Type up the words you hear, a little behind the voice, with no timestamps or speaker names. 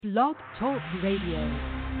Blog Talk Radio.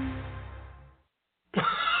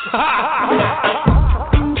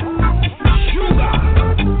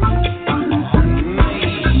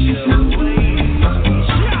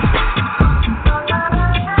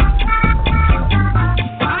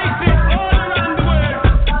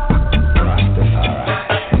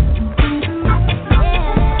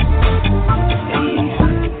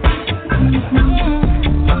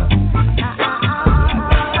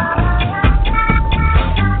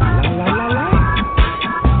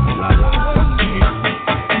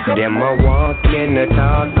 Them a walk in the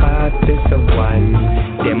talk past this a one.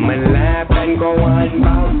 Them a laugh and go on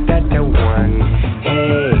bout that a one.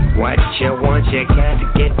 Hey, what you want, you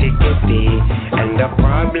can't get it. And the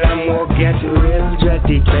problem will get real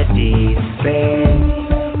dready. Say,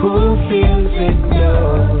 who feels it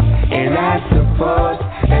knows? And I suppose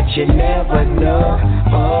that you never know.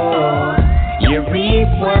 Oh, you reap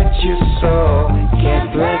what you sow.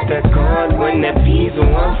 Can't plant the corn when the peas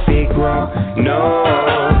won't see grow. No.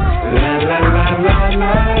 La la la la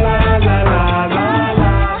la la la la la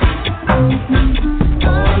la.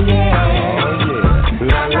 Oh yeah,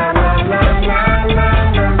 la la la la la la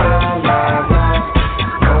la la la.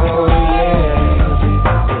 Oh yeah,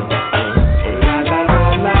 la la la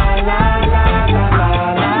la la la la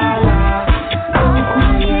la la. Oh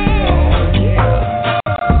yeah,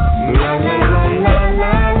 la la la la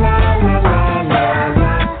la la la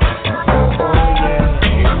la. Oh yeah.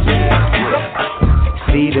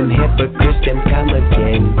 See them hypocrites, them come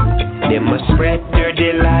again. Them a spread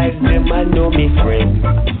dirty lies, them a know me friend.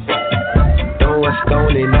 Throw a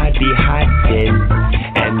stone and I be hiding.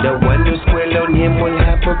 And the one who squill on him will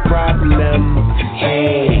have a problem.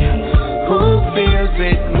 Hey, who feels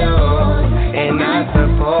it knows? And I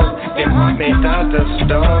suppose them heart made out of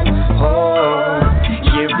stone. Oh,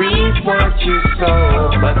 you reap what you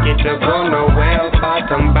sow. Bucket to go nowhere,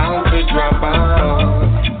 bottom bound to drop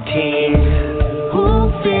out. Team.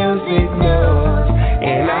 Who feels it knows,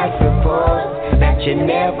 and I suppose that you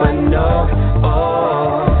never know.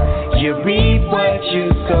 Oh, you reap what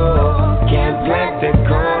you sow. Can't plant the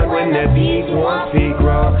corn when the bees won't see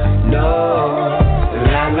grow. No,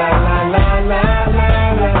 la la la la la la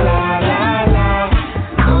la la la.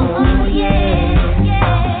 Oh yeah,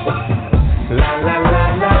 la la la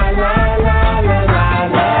la la la la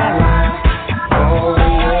la la. Oh yeah.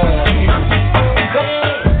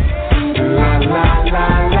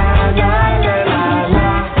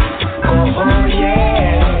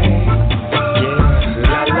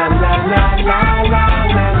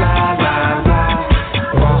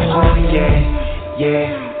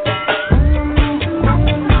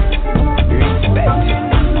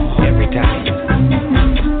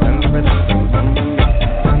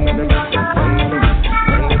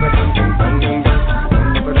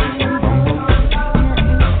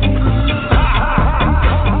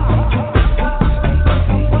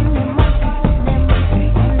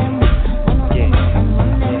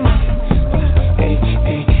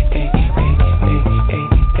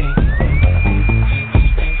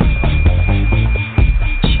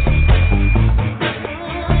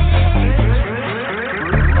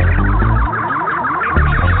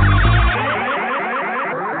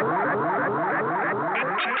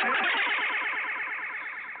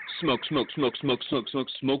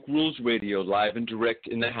 Smoke Rules Radio, live and direct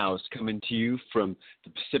in the house, coming to you from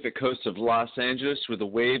the Pacific coast of Los Angeles, where the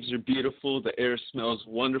waves are beautiful, the air smells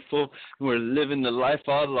wonderful, and we're living the life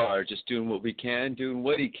at large, just doing what we can, doing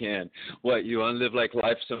what he can. What, you want to live like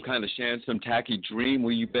life some kind of chance, some tacky dream?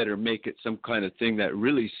 Well, you better make it some kind of thing that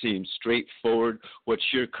really seems straightforward.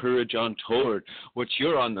 What's your courage on toward? What's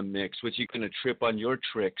your on the mix? What's you going to trip on your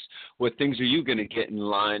tricks? What things are you going to get in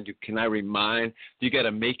line? Can I remind? You got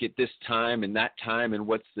to make it this time and that time, and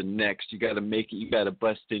what's the next? You got to make it. You got to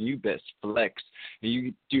bust in. You best flex. And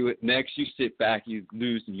you do it next. You sit back. You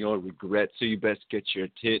lose in your regret. So you best get your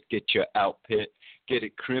tit, get your outpit, get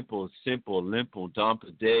it crimple, simple, limple, dump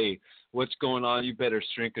a day. What's going on? You better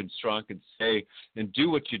shrink and strong and say, and do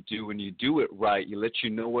what you do. When you do it right, you let you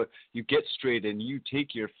know what you get straight, and you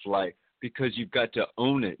take your flight. Because you've got to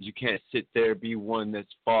own it. You can't sit there, be one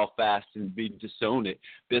that's fall fast and disown it.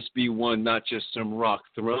 Best be one, not just some rock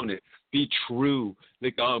thrown it. Be true.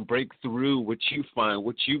 Like, break through what you find,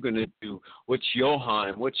 what you going to do, what's your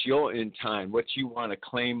heim, what's your in time, what you want to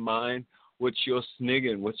claim mine, what's your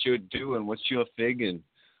snigging, what's your doing, what's your figging.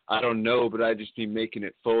 I don't know, but I just be making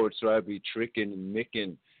it forward, so I be tricking and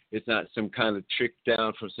micking. It's not some kind of trick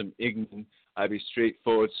down from some ignorant. I be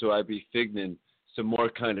straightforward, so I be figging. Some more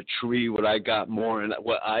kind of tree, what I got more, and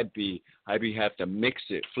what I be have to mix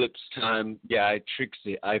it. Flips time, yeah, I tricks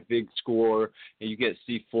it. I big score, and you get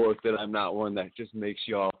C4 that I'm not one that just makes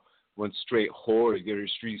y'all one straight whore. You get her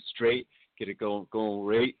street straight, get it going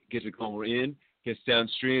right, get it going in, gets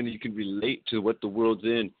downstream, and you can relate to what the world's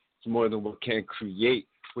in. It's more than what can create.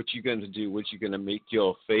 What you gonna do? What you gonna make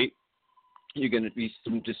your fate? You're going to be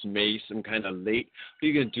some dismay, some kind of late.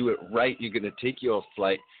 You're going to do it right. You're going to take your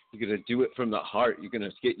flight. You're going to do it from the heart. You're going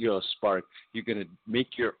to get your spark. You're going to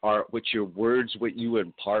make your art with your words, what you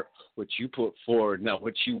impart, what you put forward, not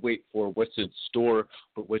what you wait for, what's in store,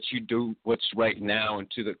 but what you do, what's right now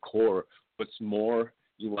and to the core. What's more,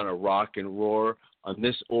 you want to rock and roar. On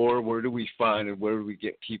this ore, where do we find and where do we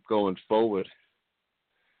keep going forward?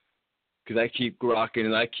 Because I keep rocking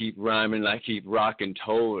and I keep rhyming and I keep rocking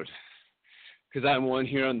toward. Because I'm one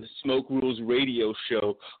here on the Smoke Rules radio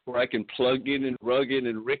show where I can plug in and rug in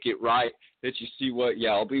and rick it right. That you see what,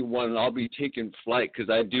 yeah, I'll be one and I'll be taking flight because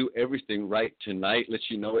I do everything right tonight. Let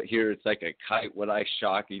you know it here. It's like a kite. What I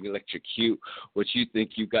shock, you electrocute. What you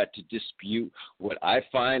think you got to dispute. What I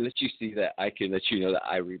find, let you see that I can let you know that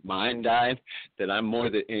I remind I that I'm more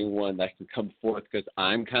than anyone that can come forth because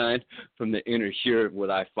I'm kind from the inner here. What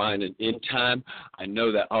I find, and in time, I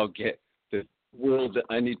know that I'll get the world that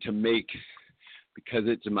I need to make. Because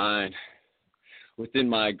it's mine, within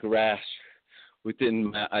my grasp,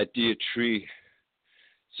 within my idea tree.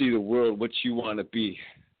 See the world, what you want to be,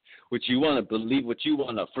 what you want to believe, what you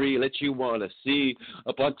want to free, let you want to see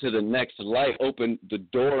up onto the next light. Open the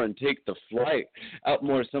door and take the flight. Out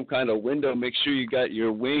more some kind of window. Make sure you got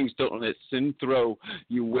your wings. Don't let sin throw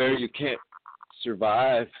you where you can't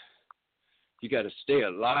survive. You got to stay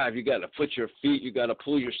alive. You got to put your feet. You got to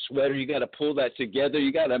pull your sweater. You got to pull that together.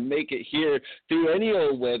 You got to make it here through any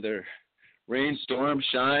old weather. Rain, storm,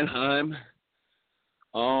 shine, Heim.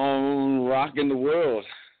 On rocking the world.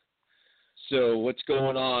 So what's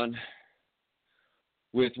going on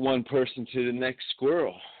with one person to the next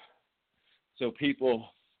squirrel? So people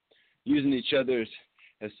using each other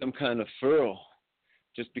as some kind of furl.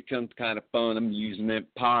 Just becomes kind of fun amusement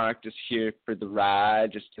park, just here for the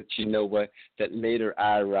ride, just to let you know what that later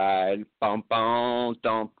I ride. Bum, bum,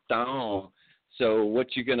 dum, dum. So what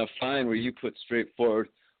you're going to find where you put straightforward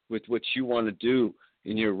with what you want to do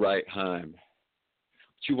in your right time,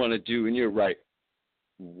 what you want to do in your right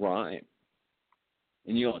rhyme,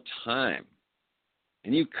 in your time,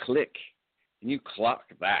 and you click, and you clock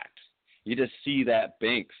that. You just see that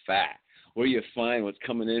bank fat. Where you find what's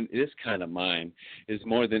coming in, this kind of mind is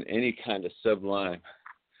more than any kind of sublime,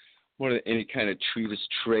 more than any kind of treatise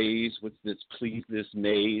trays with this please, this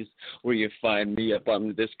maze. Where you find me up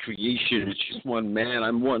on this creation, it's just one man,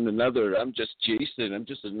 I'm one another. I'm just Jason, I'm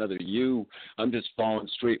just another you. I'm just falling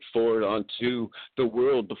straight forward onto the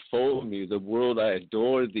world before me, the world I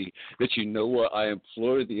adore thee. That you know what I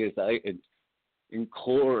implore thee as I in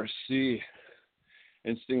chorus see.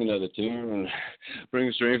 And sing another tune, bring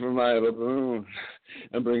it straight from my baboon,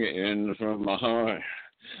 and bring it in from my heart.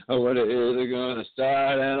 What it is gonna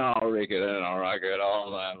start, and I'll rake it and I'll rock it all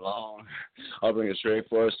night long. I'll bring it straight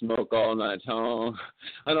for a smoke all night long.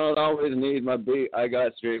 I don't always need my beat, I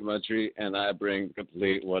got straight my treat, and I bring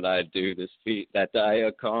complete what I do, this feat that I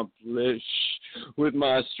accomplish with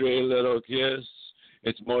my stray little kiss.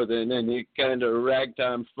 It's more than any kind of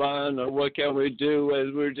ragtime fun, or what can we do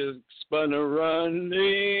as we're just spun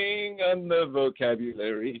running on the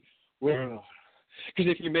vocabulary world.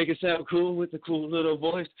 Because if you make it sound cool with a cool little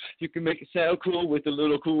voice, you can make it sound cool with a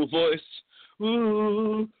little cool voice.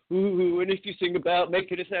 Ooh, ooh, and if you sing about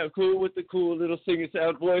making it sound cool with the cool little singing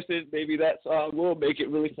sound voices, maybe that song will make it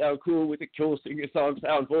really sound cool with the cool singing song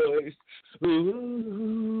sound voice.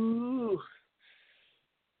 Ooh,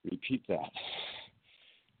 repeat that.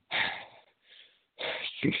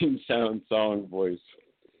 Singing sound song voice.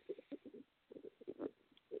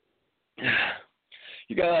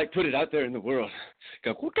 You gotta like put it out there in the world.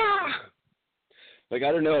 Go, waka! Like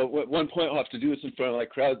I don't know. At one point I'll have to do this in front of like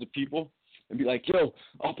crowds of people and be like, yo,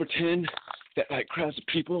 I'll pretend that like crowds of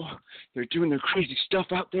people, they're doing their crazy stuff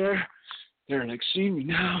out there. They're like seeing me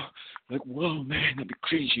now. Like, whoa, man, that'd be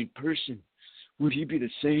crazy in person. Would he be the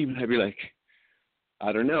same? And I'd be like,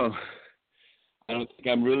 I don't know. I don't think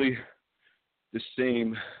I'm really the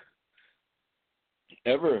same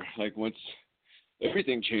ever. Like once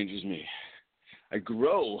everything changes me, I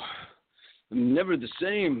grow. I'm never the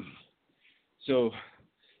same. So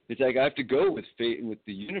it's like I have to go with fate and with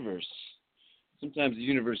the universe. Sometimes the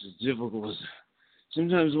universe is difficult.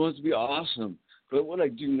 Sometimes it wants to be awesome. But what I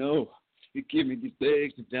do know, it gave me these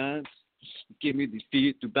legs to dance. It gave me these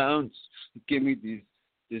feet to bounce. It gave me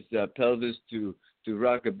this pelvis to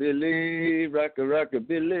rockabilly,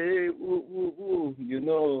 rockabilly, woo, woo, woo, you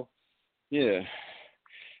know. Yeah.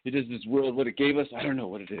 It is this world, what it gave us, I don't know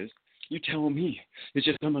what it is. You tell me. It's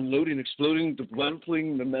just I'm unloading, exploding,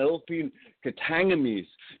 developing, developing catangamies.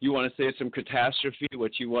 You want to say some catastrophe?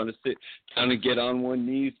 What you want to sit down and get on one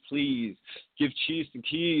knee, please? Give Cheese the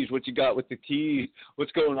keys. What you got with the keys?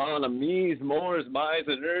 What's going on? I'm me's, more's, my's,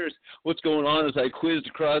 and hers. What's going on as I quizzed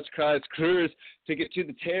across cries, curs to get to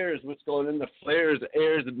the tears? What's going in the flares, the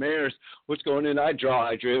airs, the mares? What's going in? I draw,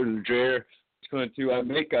 I drew, and drear. What's going to? I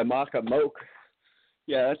make, I mock, I moke.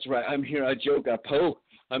 Yeah, that's right. I'm here. I joke. I poke.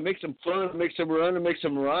 I make some fun. I make some run. I make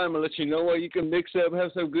some rhyme. I let you know what you can mix up.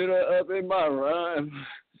 Have some good up in my rhyme.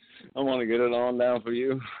 I want to get it on down for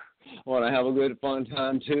you. I want to have a good fun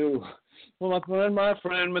time too. Well, my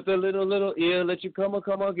friend with the little ear, let you come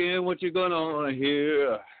again. What you gonna want to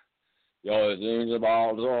hear? You always think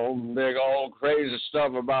about some big old crazy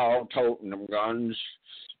stuff about toting them guns,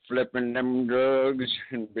 flipping them drugs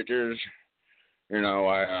and bitches. You know,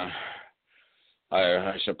 I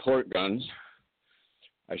support guns,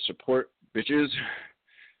 I support bitches,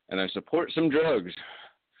 and I support some drugs.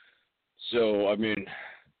 So, I mean,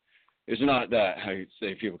 it's not that I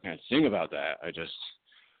say people can't sing about that. I just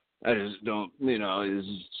don't, you know,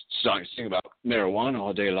 sing about marijuana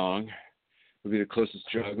all day long. Would be the closest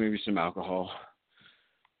drug, maybe some alcohol.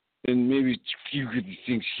 And maybe a few good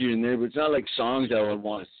things here and there, but it's not like songs I would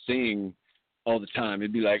want to sing all the time.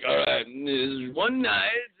 It'd be like, all right, there's one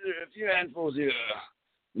night, a few handfuls here,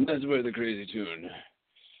 and that's where the crazy tune.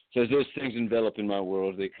 So as those things envelop in my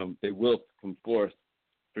world, they will come forth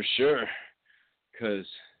for sure. Because,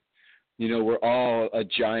 you know, we're all a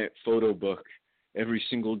giant photo book. Every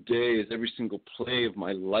single day is every single play of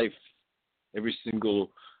my life. Every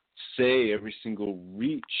single say, every single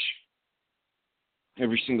reach,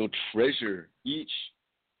 every single treasure, each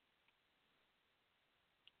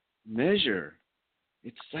measure.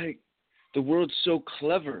 It's like the world's so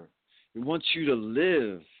clever. It wants you to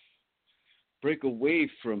live, break away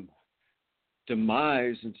from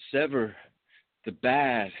demise and sever the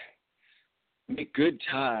bad, make good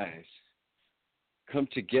ties, come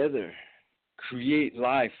together, create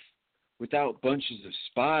life without bunches of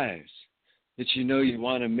spies. That you know you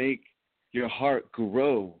want to make your heart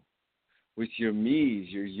grow with your me's,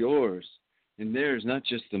 your yours, and theirs, not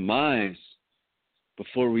just the mine's.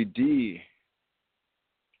 Before we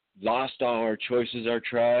lost all our choices, our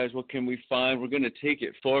tries, what can we find? We're going to take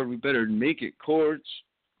it forward. We better make it cordial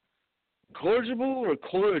or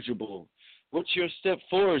corrigible? What's your step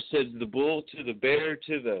forward, says the bull to the bear,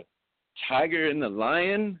 to the tiger and the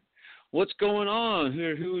lion? What's going on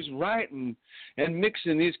here? Who's writing and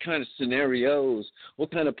mixing these kind of scenarios?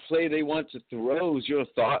 What kind of play they want to throw your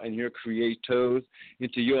thought and your creatos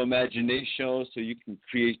into your imagination so you can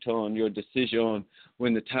create on your decision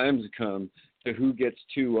when the times come to who gets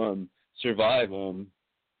to survive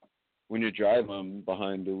when you drive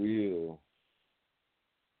behind the wheel.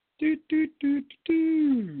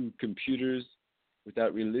 Computers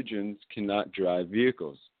without religions cannot drive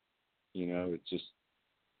vehicles. You know, it's just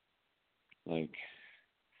like,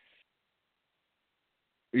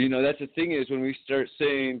 you know, that's the thing is when we start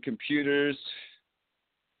saying computers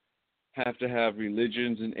have to have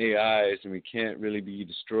religions and AIs and we can't really be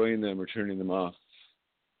destroying them or turning them off.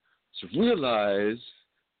 So realize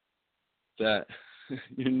that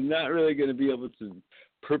you're not really going to be able to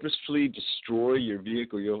purposefully destroy your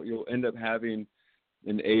vehicle. You'll end up having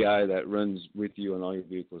an AI that runs with you on all your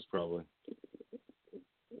vehicles probably.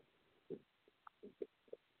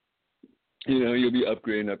 You know, you'll be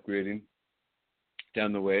upgrading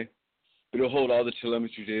down the way. But it'll hold all the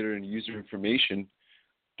telemetry data and user information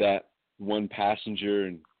that one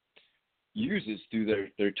passenger uses through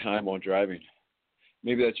their time while driving.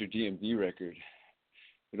 Maybe that's your DMV record.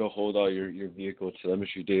 It'll hold all your vehicle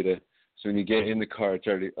telemetry data. So when you get in the car, it's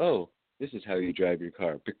already, oh, this is how you drive your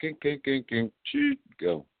car.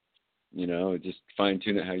 Go. You know, just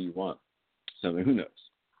fine-tune it how you want. So, who knows?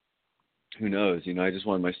 Who knows? You know, I just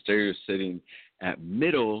want my stereo sitting at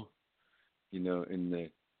middle, you know, in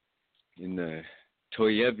the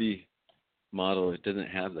Toyevi model. It doesn't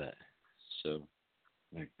have that. So,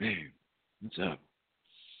 like, man, what's up?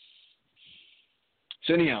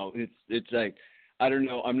 So anyhow, it's like, I don't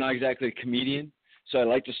know, I'm not exactly a comedian, so I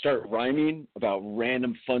like to start rhyming about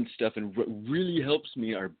random fun stuff, and what really helps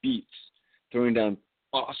me are beats, throwing down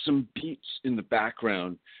awesome beats in the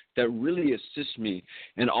background that really assist me,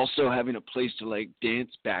 and also having a place to like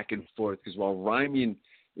dance back and forth, because while rhyming,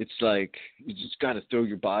 it's like you just got to throw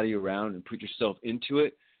your body around and put yourself into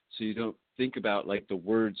it so you don't think about like the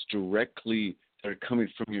words directly that are coming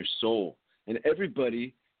from your soul. And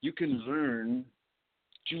everybody, you can learn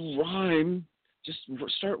to rhyme. Just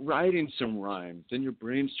start writing some rhymes. Then your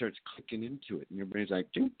brain starts clicking into it, and your brain's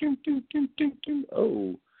like, ding, ding, ding, ding, ding, ding.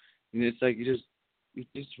 Oh, And it's like it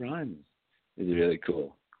just rhymes. It's really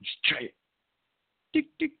cool. Just try it. Tick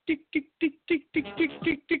tick tick tick tick tick tick tick tick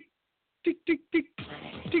tick tick tick tick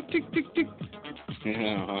tick tick tick tick.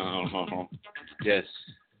 Yes.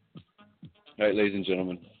 All right, ladies and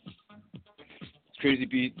gentlemen. Crazy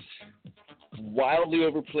Beats, wildly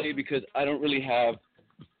overplayed because I don't really have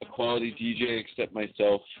a quality DJ except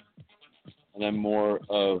myself, and I'm more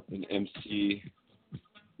of an MC,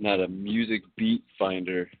 not a music beat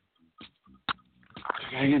finder.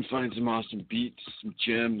 I can find some awesome beats, some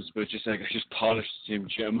gems, but just like I just polish the same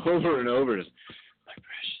gem over and over. Just, my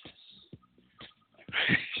precious.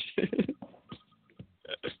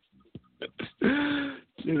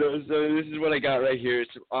 You know, so this is what I got right here.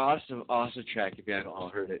 It's an awesome, awesome track if you haven't all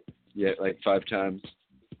heard it yet, like 5 times.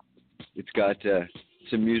 It's got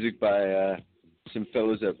some music by some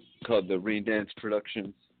fellows called the Rain Dance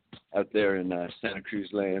Productions out there in Santa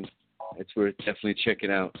Cruz land. It's worth definitely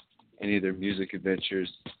checking out any of their music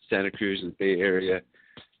adventures, Santa Cruz, the Bay Area.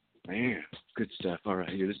 Man, good stuff. All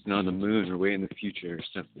right, you're listening on the moon or way in the future or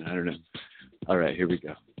something. I don't know. All right, here we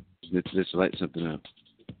go. Let's light something up.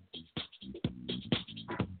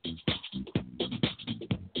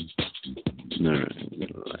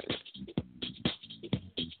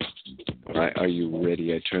 All right, are you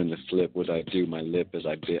ready? I turn the flip. What I do? My lip as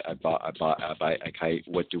I bit. I bite. I kite.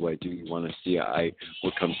 What do I do? You want to see?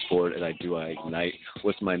 What comes forward and I do? I ignite.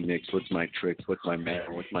 What's my mix? What's my tricks? What's my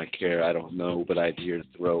manner? What's my care? I don't know, but I dare to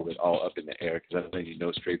throw it all up in the air because I don't think you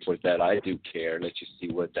know straightforward that I do care. Let you see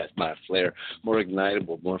what that's my flair. More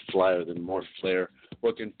ignitable, more flyer than more flare.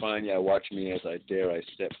 What can find ya? Watch me as I dare. I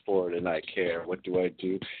step forward and I care. What do I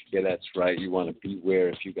do? Yeah, that's right. You want to beware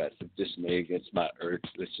if you got some dismay against my urge.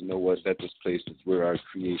 Listen, know what? That this place is where our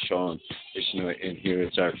creation. Listen, in here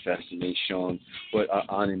it's our fascination. What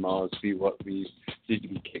our animals be what we did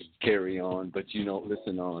we carry on. But you don't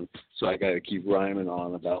listen on. So I got to keep rhyming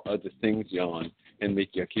on about other things yawn and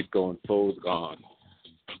make you keep going forward gone.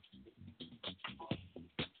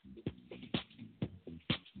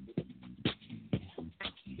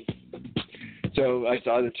 So I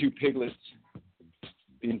saw the 2 piglets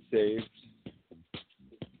being saved.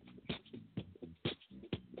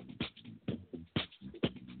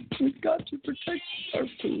 We've got to protect our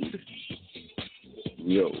food.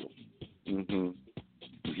 Yo.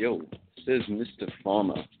 Yo, says Mr.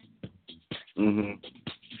 Farmer. You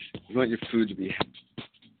want your food to be happy.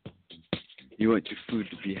 You want your food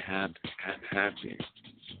to be happy.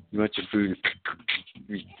 You want your food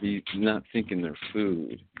to be not thinking they're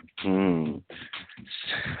food. Sounds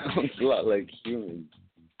a lot like humans.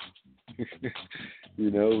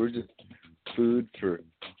 You know, we're just food for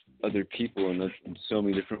other people in so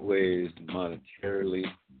many different ways, monetarily,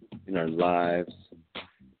 in our lives,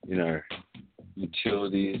 in our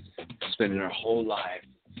utilities, spending our whole life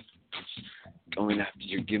going after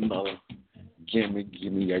your gimbal. Give me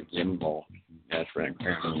your gimbal. That's right.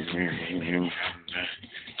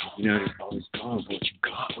 You know, it's always calling what you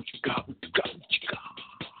got.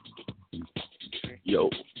 Yo.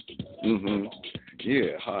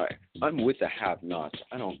 Yeah, hi. I'm with the have-nots.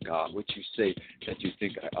 I don't got what you say that you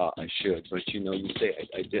think I should. But, you know, you say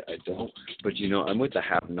I don't. But, you know, I'm with the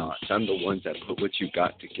have-nots. I'm the ones that put what you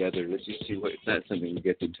got together. Let's just see what, it's not something you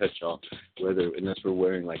get to touch on, unless we're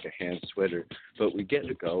wearing like a hand sweater. But we get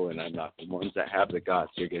to go, and I'm not the ones that have the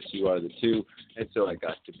gots. I guess you are the two. And so I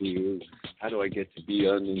got to be you. How do I get to be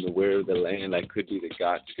unaware of the land? I could be the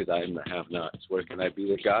gots because I am the have-nots. Where can I be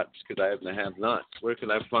the gots because I am the have-nots? Where can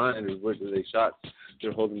I find and where do they shots?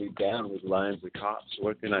 They're holding me down with lines of cops.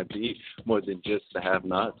 Where can I be more than just the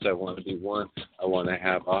have-nots? I want to be one. I want to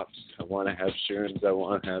have ops. I want to have sherms. I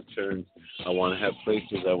want to have turns. I want to have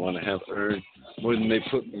places. I want to have earned. More than they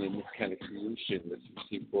put me in this kind of creation. Let's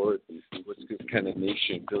see forward. What's this kind of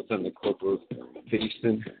nation built on the corporal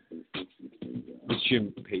facing? The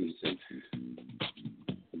Jim Payson.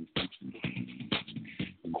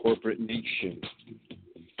 Corporate nation.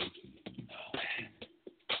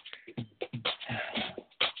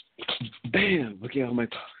 Bam! Look at all my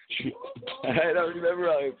poetry. I don't remember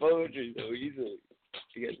all my poetry so easily.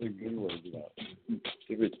 You got some good ones about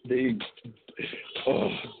different things. Oh.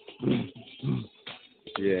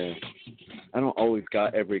 Yeah. I don't always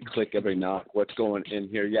got every click, every knock. What's going in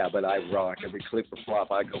here? Yeah, but I rock. Every click for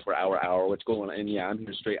flop, I go for hour. What's going in? Yeah, I'm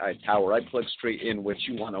here straight. I tower. I plug straight in. What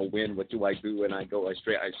you want to win? What do I do? And I go I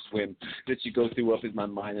swim. That you go through up is my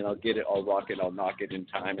mind, and I'll get it. I'll rock it. I'll knock it in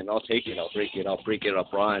time, and I'll take it. I'll break it. I'll break it. I'll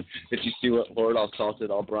brine. That you see what Lord, I'll salt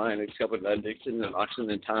it. I'll brine. It's covered in addiction and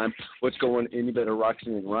oxygen in time. What's going in? You better rock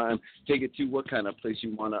and rhyme. Take it to what kind of place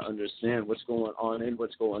you want to understand. What's going on in?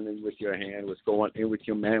 What's going in with your hand? What's going in with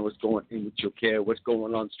your man? What's going in with your care. What's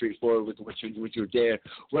going on straightforward with your dare?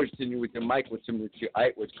 What's in you with your mic? What's in with your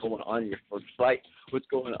eye? What's going on in your first flight? What's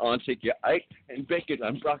going on? Take your eye and break it,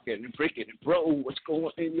 unbrock it, and break it, and bro. What's going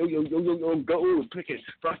on? Yo, go, break it,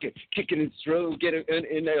 rock it, kick it and throw, get it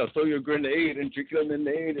in there, throw your grenade and drink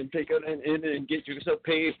lemonade and take it in and get yourself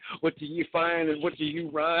paid. What do you find and what do you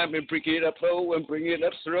rhyme and break it up low and bring it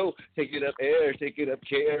up slow? Take it up air, take it up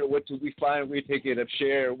care. What do we find? We take it up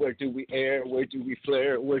share. Where do we air? Where do we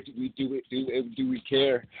flare? Where do we do it? Do we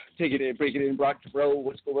care? Take it in, break it in, rock the roll.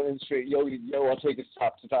 What's going on straight? Yo, I'll take it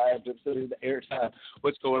top to time to put in the air time.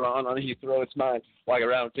 What's going on Heathrow? It's mine. Walk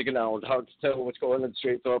around, take it down, hard to tell what's going on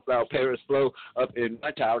straight. Throw up now, Paris flow up in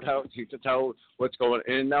my town, heat to toe. What's going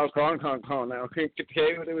in now? Con now. Kick the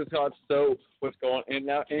K when it was hot so. What's going in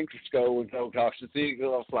now? Ink go and go talk to see,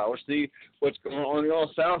 go flower see. What's going on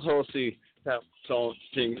y'all South Hole see? That song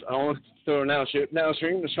things on. So now ship now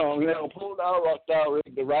string the song now pull down, rock down,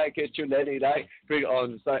 rig the right, get your netty right, bring it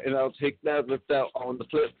on the side and I'll take that lift out on the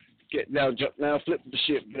flip. Get now, jump now, flip the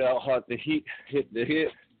ship, get out hard the heat, hit the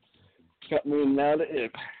hip. Cut me now the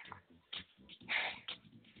hip.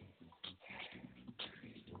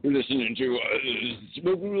 You're listening to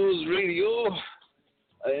Smoke Rules Radio.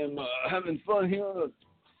 I am having fun here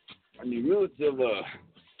on the roots of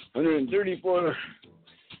 134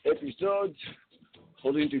 episodes,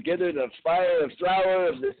 holding together the fire of flower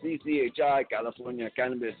of the CCHI, California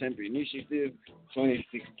Cannabis Hemp Initiative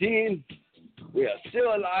 2016. We are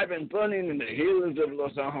still alive and burning in the hills of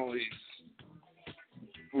Los Angeles.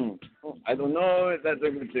 I don't know if that's a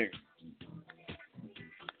good thing.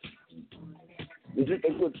 Is it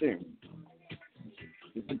a good thing?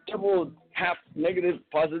 It's a double, half negative,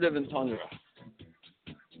 positive, and tundra.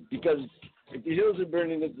 Because if the hills are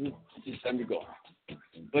burning, it's time to go.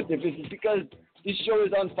 But if it's because this show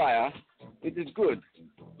is on fire, it is good.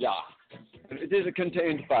 Yeah. It is a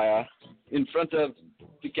contained fire in front of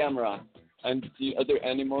the camera and the other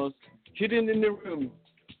animals hidden in the room,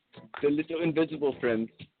 the little invisible friends.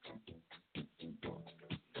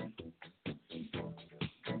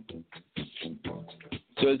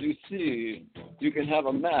 So as you see, you can have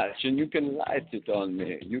a match and you can light it on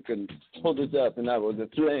me. You can hold it up and I will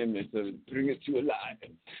flame it and bring it to life.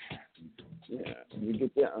 Yeah, you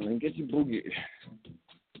get down and get your boogie.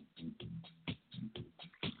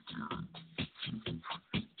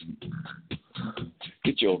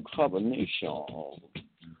 Get your carbonation.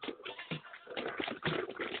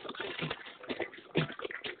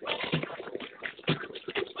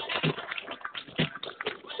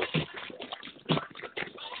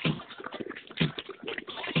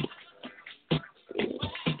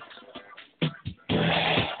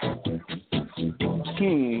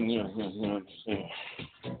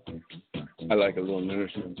 I like a little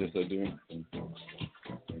nourishment, just I do.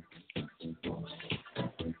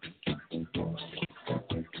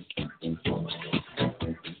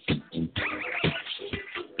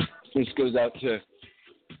 This goes out to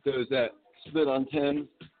those that split on 10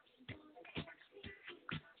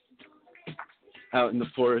 out in the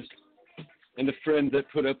forest, and the friend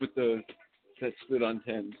that put up with those that split on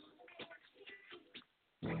 10s.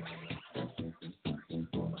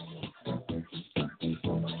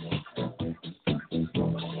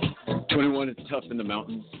 It's tough in the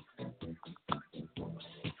mountains.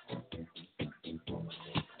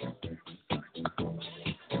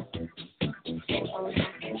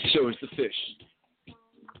 So is the fish.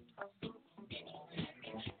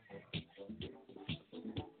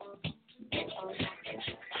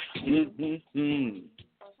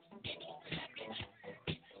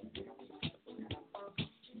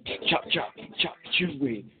 Chop, chop, chop,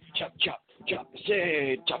 chewy. Chop, chop. Chop,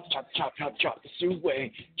 say, chop, chop, chop, chop, chop, the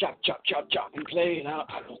suey. Chop, chop, chop, chop, and play it out.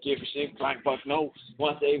 I don't give a shit, blind fuck no.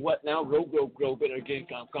 Want to say what now? Grow, better get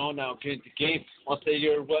gone now, get the game. Want to say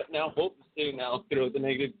you're what now? Hope to say now. Throw the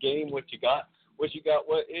negative game. What you got? What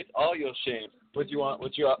it's all your shame. What you want,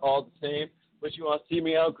 all the same. What you want, see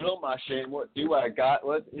me outgrow my shame. What do I got?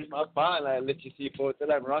 What is my fine? I let you see for it that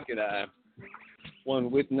I'm rocket. I'm one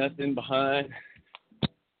with nothing behind.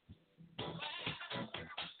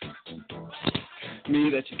 Me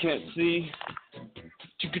that you can't see.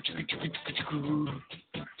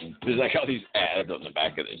 There's like all these ads on the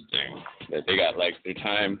back of this thing that they got like their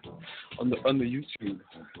time on the YouTube.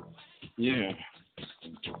 Yeah.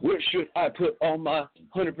 Where should I put all my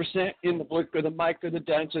 100% in the blick or the mic or the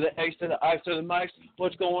dance or the X or the ice or the mics?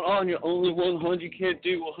 What's going on? You're only 100. You can't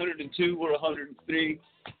do 102 or 103.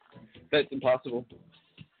 That's impossible.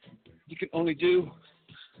 You can only do.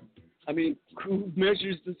 Who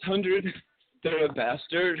measures this 100? They're a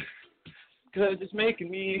bastard. Because it's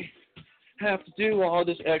making me have to do all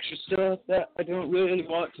this extra stuff that I don't really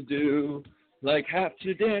want to do. Like have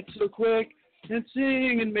to dance so quick and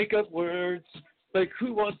sing and make up words. Like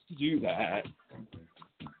who wants to do that?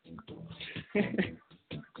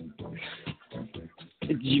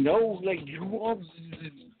 You know, like who wants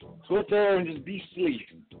to go out there and just be silly,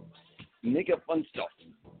 make up fun stuff?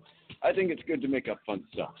 I think it's good to make up fun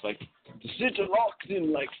stuff, like to sit locked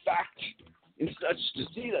in like fact and such to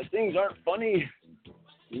see that things aren't funny.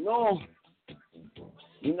 You know,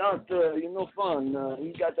 you're not fun.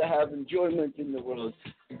 You got to have enjoyment in the world.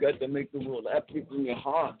 You got to make the world happy from your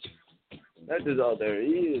heart. That is all there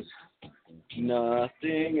is.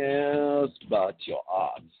 Nothing else but your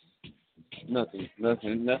heart.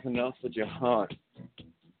 Nothing else but your heart.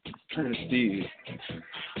 Plant a seed.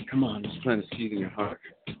 Come on, just plant a seed in your heart.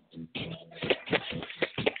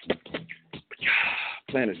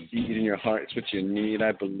 Plant a seed in your heart. It's what you need.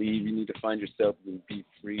 I believe you need to find yourself and be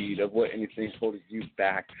freed of what anything's holding you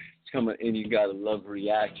back. It's coming in. You got to love,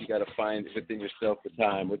 react. You got to find within yourself the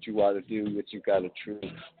time, what you want to do, what you got to true.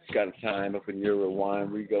 You got a time up in your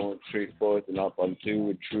rewind. We going straight forth and up on two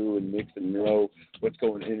and true and mix and roll. What's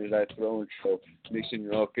going in as I throw and show. Mixing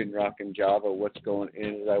rock and Java. What's going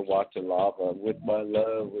in as I watch the lava. With my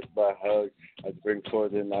love, with my hug. I bring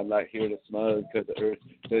forth and I'm not here to smug because the earth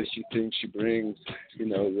does she thinks she brings. You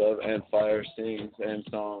know, love and fire sings and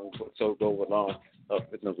songs. What's so going on?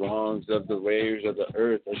 Up in the wrongs of the waves of the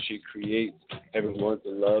earth as she creates. Everyone's a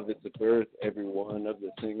love, it's a birth. Everyone of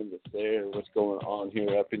the singing, the stare. What's going on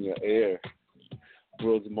here up in your air?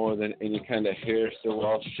 World's more than any kind of hair, so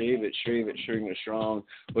I'll shave it, string it strong.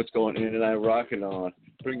 What's going in and I rock it on.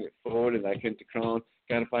 Bring it forward and I can to crown.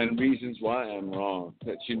 Gotta find reasons why I'm wrong.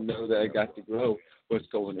 Let you know that I got to grow. What's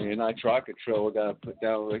going in? I try control. I gotta put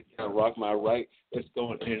down, gotta rock my right. What's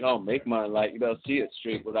going in? I'll make my light. You better see it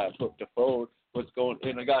straight when I put the fold. What's going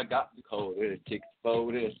in? I got the code. It takes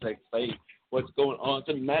fold. It's like fate. What's going on? It's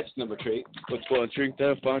a match number trait. What's going on? Drink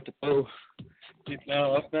that fart to bow. Get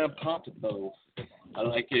now up now pop to bow. I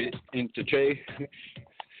like it into tray.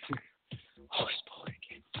 Oh, it's boy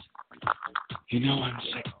again. You know, I'm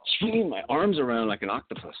just like swinging my arms around like an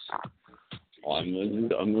octopus.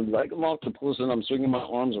 I'm like an octopus and I'm swinging my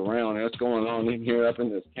arms around. What's going on in here up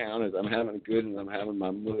in this town is I'm having good and I'm having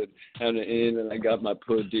my mood. Having it in and I got my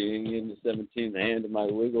pudding in the 17th hand of my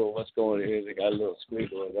wiggle. What's going in? I got a little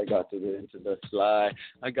squiggle and I got into the fly.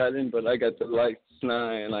 I got in, but I got the light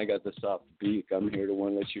sly and I got the soft beak. I'm here to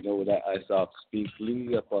want to let you know that I soft speak.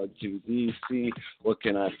 Lead up onto DC. What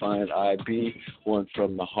can I find? I be one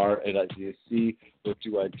from the heart and I just see. What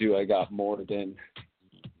do? I got more than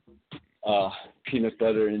peanut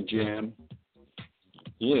butter and jam.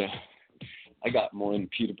 Yeah, I got more than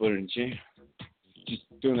peanut butter and jam. Just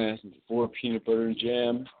don't ask me for peanut butter and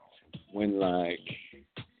jam when like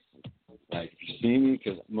if you see me,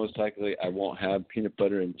 because most likely I won't have peanut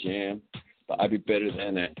butter and jam, but I'd be better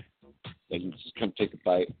than it. Like just come take a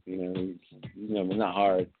bite, you know, not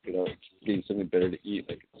hard, it's getting something better to eat,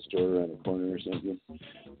 like at the store around the corner or something.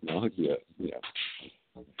 I'll hook you up,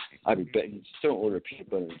 I'd be betting. Just don't order peanut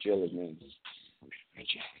butter and jelly, man.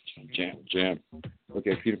 Jam.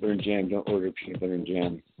 Okay, peanut butter and jam. Don't order peanut butter and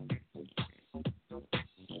jam.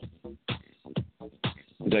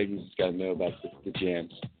 You just gotta know about the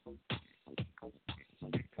jams.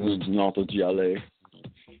 It's not the jelly.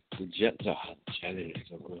 The jelly is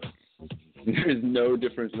so good. There is no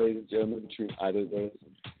difference, ladies and gentlemen, between either of those.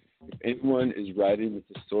 If anyone is writing with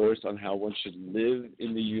the source on how one should live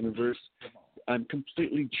in the universe, I'm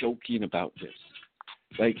completely joking about this.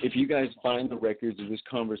 Like, if you guys find the records of this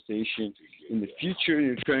conversation in the future and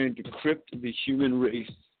you're trying to decrypt the human race,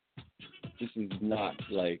 this is not,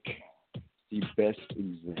 like, the best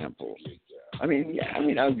example. I'm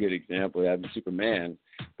a good example. I'm Superman.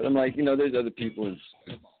 But I'm like, there's other people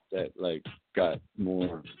that, like, got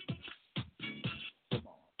more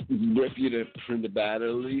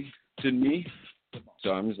reputability than me.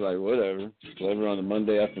 So I'm just like, whatever. Deliver on a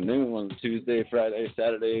Monday afternoon, on a Tuesday, Friday,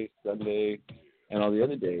 Saturday, Sunday, and all the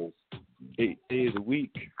other days. 8 days a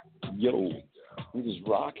week. Yo, we're just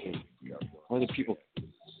rocking. All the people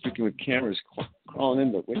freaking with cameras crawling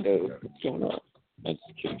in the window. What's going on? That's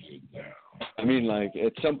kidding.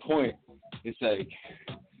 At some point, it's like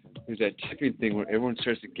there's that tipping thing where everyone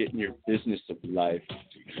starts to get in your business of life,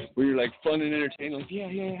 where you're like fun and entertaining, like,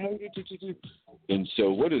 yeah, how do. And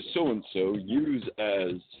so what does so-and-so use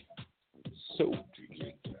as soap?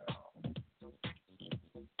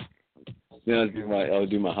 Then I'll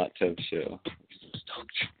do my hot tub show.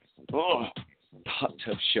 Oh, hot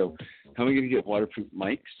tub show. How am I going to get waterproof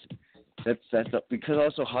mics? That's up, because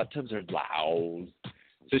also hot tubs are loud.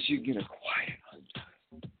 So you get a quiet hot tub.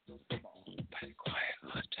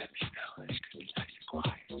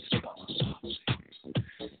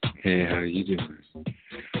 Hey, how you doing?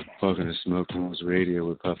 Welcome to Smoke Rules Radio.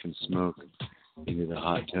 We're puffing smoke into the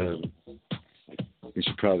hot tub. We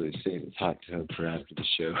should probably save this hot tub for after the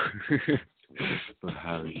show. But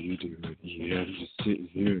how are you doing? Yeah, I'm just sitting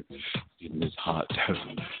here in this hot tub.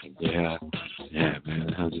 Yeah,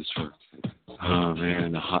 man, how's this fun? Oh,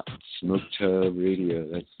 man, the hot smoke tub radio.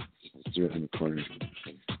 That's right in the corner.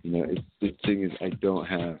 You know, the thing is,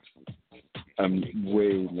 I'm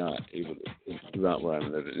way not able to, it's not where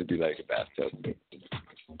I'm living. It'd be like a bathtub.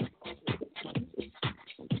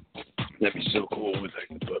 That'd be so cool with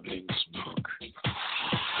like the bubbling smoke.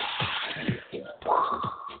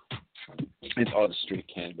 It's all the straight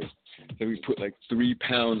cannabis. So we put like 3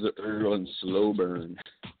 pounds of herb on slow burn.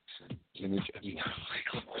 And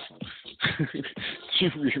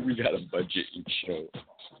we got a budget each show.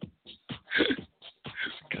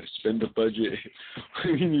 Gotta spend the budget.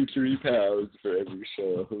 We need 3 pounds for every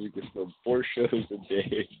show. We can film 4 shows a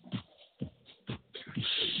day.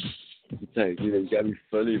 It's like, you know, you gotta be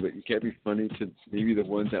funny, but you can't be funny to maybe the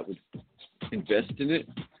ones that would invest in it,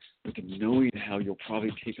 but knowing how you'll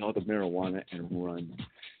probably take all the marijuana and run.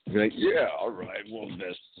 You'll be like, yeah, all right, we'll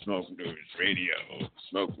invest in Smoke News Radio,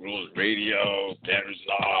 Smoke Rules Radio, there's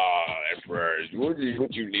Emperors. What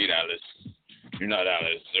you need, Alice? You're not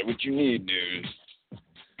Alice. What you need, News?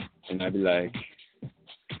 And I'd be like,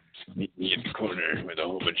 meet me in the corner with a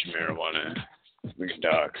whole bunch of marijuana. We can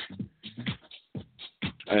talk.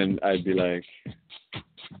 And I'd be like,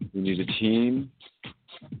 we need a team.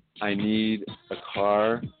 I need a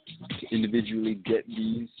car to individually get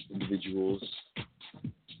these individuals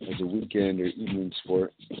as a weekend or evening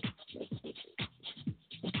sport.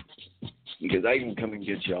 Because I can come and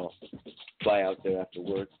get y'all. Fly out there after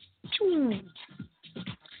work.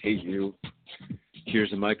 Hey, you.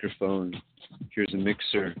 Here's a microphone. Here's a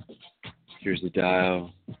mixer. Here's a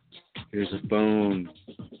dial. Here's a phone.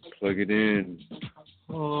 Plug it in.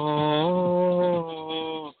 Oh.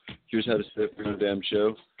 Here's how to set up your own damn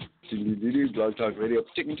show. Blog Talk Radio.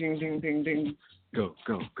 Ting, ting, ting, ting, ting. Go,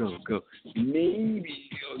 go, go, go. Maybe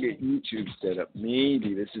you'll get YouTube set up.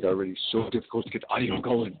 Maybe this is already so difficult to get the audio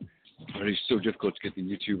going. Already so difficult to get the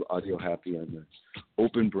YouTube audio happy on the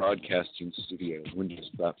Open Broadcasting Studio Windows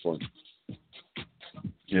platform.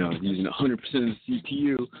 You know, using 100% of the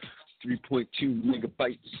CPU, 3.2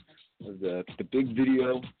 megabytes of the big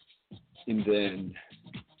video, and then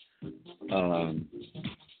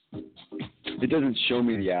it doesn't show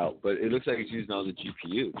me the out, but it looks like it's using all the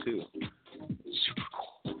GPU too. Super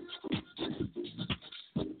cool.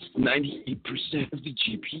 98% of the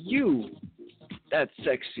GPU. That's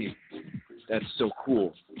sexy. That's so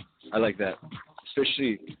cool. I like that.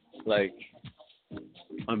 Especially like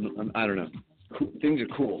I don't know. Things are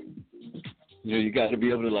cool. You know, you got to be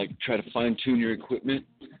able to like try to fine tune your equipment.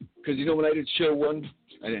 Because you know when I did show 1,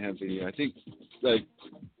 I didn't have video. I think like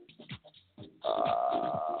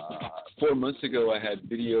 4 months ago I had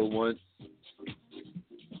video once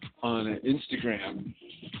on Instagram.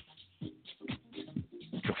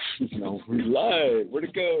 You know, we're live. Where'd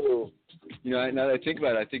it go? You know, now that I think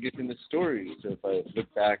about it, I think it's in the stories. So if I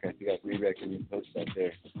look back, I think maybe I can post that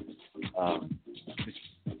there. Just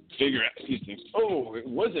figure out these things. Oh, it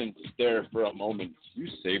wasn't there for a moment. You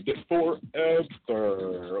saved it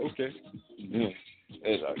forever. Okay. Yeah.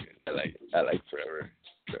 It's all good. I like it. I like forever.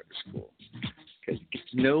 Forever's cool. Because you get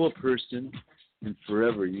to know a person, and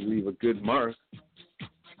forever you leave a good mark.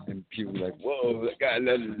 And people are like, whoa, that guy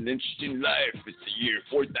led an interesting life. It's the year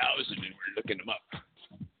 4000, and we're looking him up.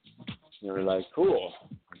 And we're like, cool.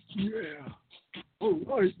 Yeah. Oh,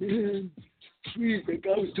 right, man. Sweet. That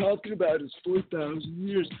guy was talking about is 4,000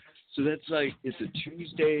 years. So that's like, it's a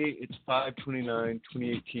Tuesday. It's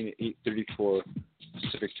 5/29/2018 at 8:34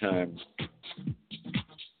 Pacific time.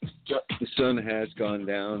 The sun has gone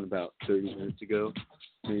down about 30 minutes ago,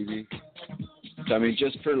 maybe. So, I mean,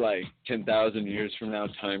 just for like 10,000 years from now,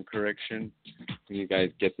 time correction, when you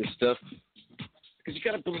guys get this stuff. Because you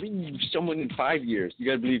got to believe someone in 5 years. You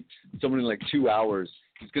got to believe someone in like 2 hours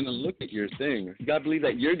is going to look at your thing. You got to believe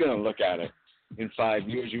that you're going to look at it in 5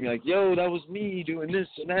 years. You're like, yo, that was me doing this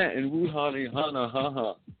and that, and woo honey, hana, ha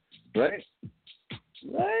ha. Right?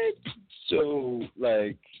 Right? So,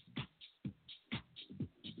 like,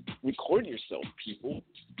 record yourself, people.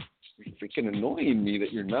 You're freaking annoying me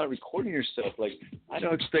that you're not recording yourself. Like, I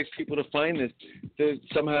don't expect people to find this.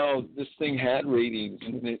 Somehow this thing had ratings,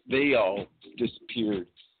 and they all disappeared.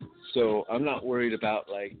 So I'm not worried about,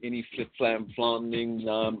 like, any flip-flam-flamming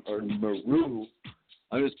or maru.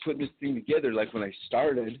 I'm just putting this thing together like when I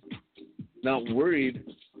started, not worried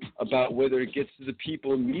about whether it gets to the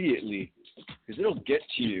people immediately, because it'll get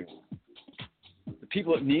to you. The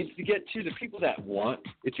people it needs to get to, the people that want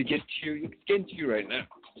it to get to you, it's getting to you right now.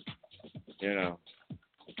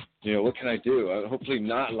 What can I do? I hopefully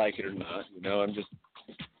not like it or not. I'm just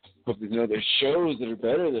hoping there's shows that are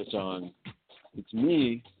better that's on. It's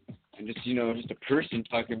me, and just just a person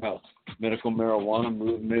talking about medical marijuana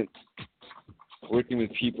movement, working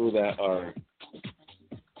with people that are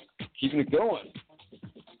keeping it going.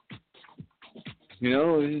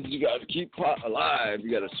 You got to keep pot alive.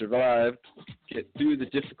 You got to survive, get through the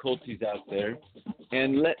difficulties out there,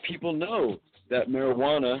 and let people know that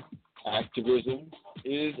marijuana activism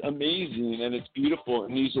is amazing and it's beautiful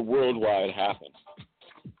and needs to worldwide happen.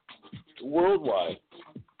 Worldwide.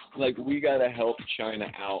 We got to help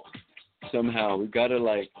China out somehow. We got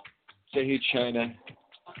to, say, hey, China,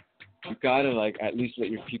 you got to, at least let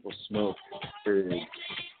your people smoke.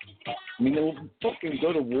 They'll fucking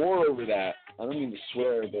go to war over that. I don't mean to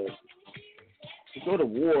swear, but to go to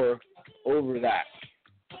war over that.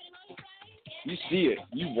 You see it.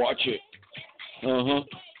 You watch it. Uh-huh.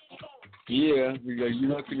 Yeah, you're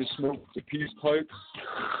not going to smoke the peace pipe?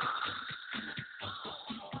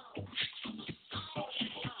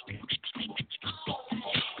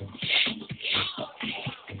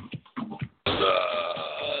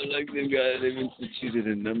 They've instituted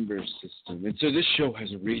a number system. And so this show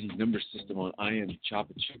has a rating number system on I Am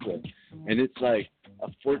Chapachuca. And it's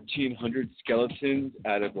 1,400 skeletons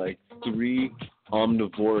out of 3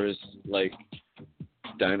 omnivorous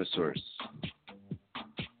dinosaurs.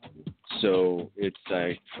 So it's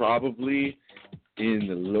probably in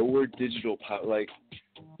the lower digital power.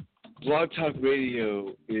 Blog Talk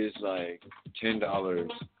Radio is $10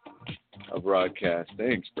 a broadcast.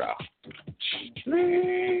 Thanks, bro.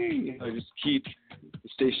 I just keep the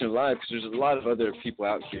station alive because there's a lot of other people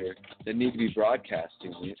out here that need to be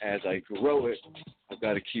broadcasting. And as I grow it, I've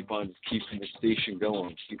got to keep on keeping the station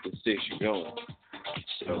going,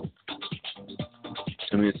 So,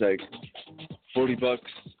 it's $40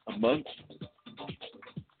 a month.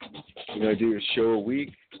 I do a show a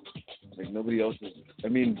week. Nobody else is.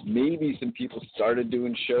 Maybe some people started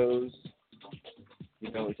doing shows.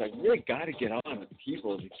 It's we really got to get on with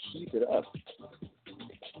people to keep it up.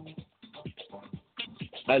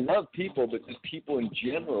 I love people, but just people in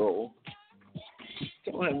general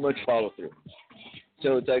don't have much follow through.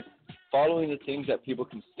 So it's following the things that people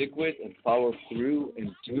can stick with and follow through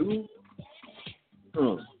and do.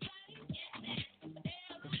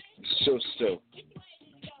 So.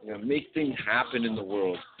 Make things happen in the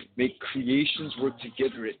world. Make creations work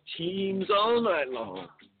together at teams all night long.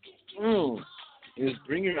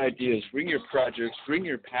 Bring your ideas, bring your projects, bring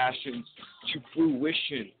your passions to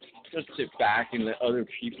fruition. Don't sit back and let other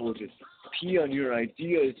people just pee on your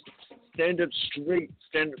ideas. Stand up straight,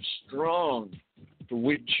 stand up strong for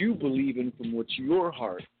what you believe in, from what's your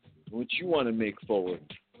heart, and what you want to make forward.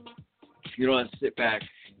 You don't have to sit back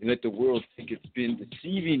and let the world think it's been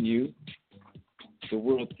deceiving you. The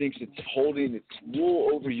world thinks it's holding its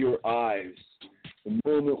wool over your eyes. The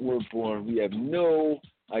moment we're born, we have no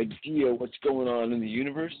idea what's going on in the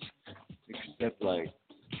universe except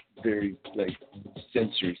very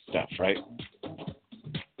sensory stuff, right?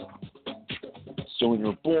 So when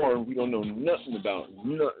we're born, we don't know nothing about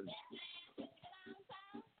nothing.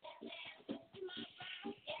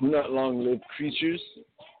 We're not long-lived creatures.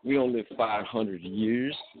 We don't live 500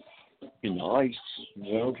 years. Be nice,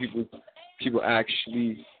 People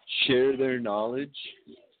actually share their knowledge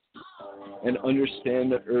and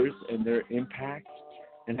understand the earth and their impact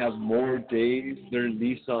and have more days, their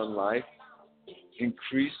lease on life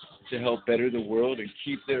increase to help better the world and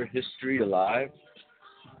keep their history alive.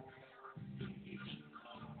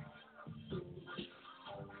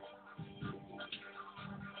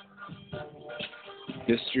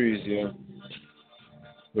 Histories, yeah.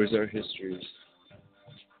 Where's our histories?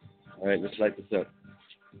 All right, let's light this up.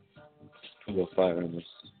 I'll go fire on this.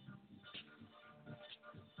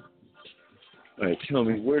 All right, tell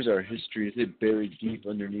me, where's our history? Is it buried deep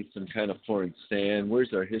underneath some kind of foreign sand?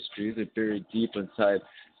 Where's our history? Is it buried deep inside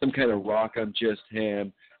some kind of rock? I'm just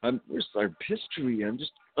ham. Where's our history? I'm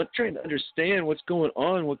trying to understand what's going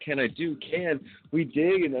on. What can I do? Can we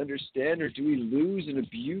dig and understand, or do we lose and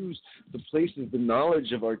abuse the places, the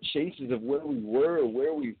knowledge of our chases of where we were or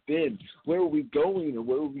where we've been? Where are we going, or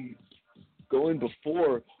where are we going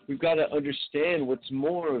before? We've got to understand what's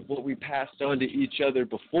more of what we passed on to each other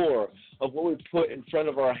before, of what we put in front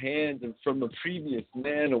of our hands and from a previous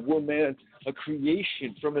man, a woman, a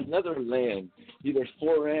creation from another land, either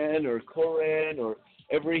Foran or Koran or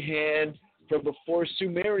every hand from before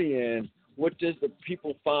Sumerian. What does the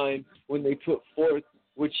people find when they put forth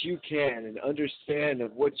what you can and understand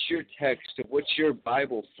of what's your text, of what's your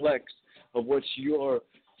Bible flex, of what's your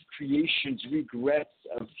creation's regrets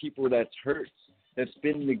of people that's hurt, that's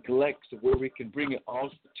been neglects, of where we can bring it all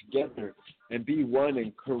together and be one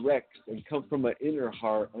and correct and come from an inner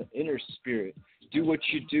heart, an inner spirit. Do what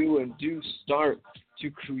you do and do start to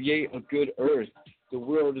create a good earth. The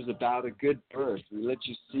world is about a good birth. We let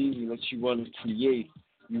you see, we let you want to create.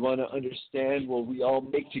 You want to understand what we all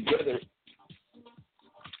make together.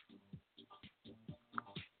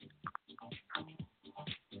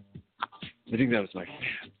 I think that was my fan.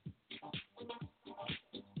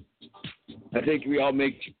 I think we all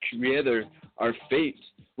make together our fate.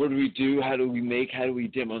 What do we do? How do we make? How do we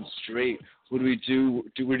demonstrate? What do we do?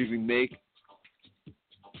 What do we make?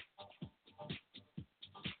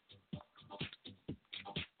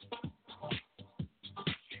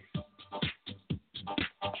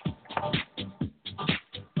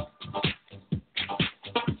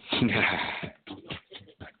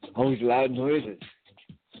 Always loud noises.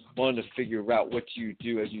 Want to figure out what you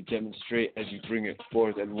do as you demonstrate, as you bring it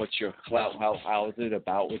forth, and what's your clout, how is it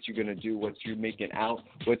about, what you're going to do, what you're making out,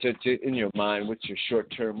 what's in your mind, what's your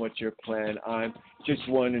short term, what's your plan. I'm just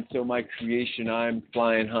one until my creation, I'm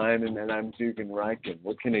flying high, and then I'm Dugan Riken.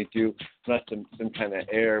 What can I do? Not some kind of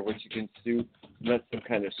air, what you can do, not some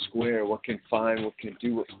kind of square, what can find, what can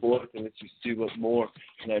do, what forth, and let you see what more,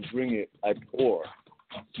 and I bring it, I pour.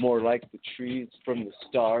 More like the trees from the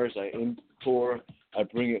stars, I pour. I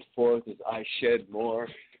bring it forth as I shed more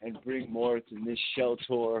and bring more to this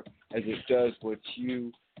shelter as it does what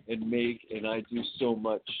you and make, and I do so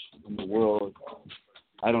much in the world.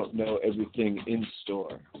 I don't know everything in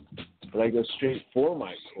store, but I go straight for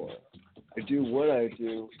my core. I do what I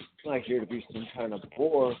do. I'm not here to be some kind of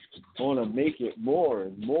bore. I want to make it more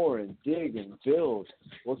and dig and build.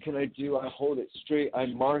 What can I do? I hold it straight. I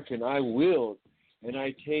mark and I wield. And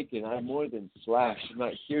I take it, I'm more than flash. I'm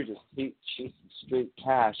not here to chasing straight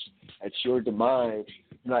cash at your demise.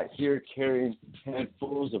 I'm not here carrying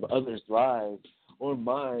handfuls of others' lives or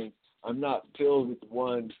mine. I'm not filled with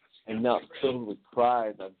one and not filled with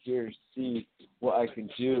pride. I'm here to see what I can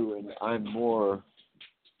do, and I'm more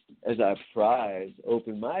as I prize,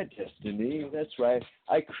 open my destiny. That's right.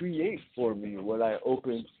 I create for me what I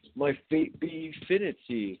open. My fate be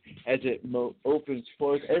infinity as it opens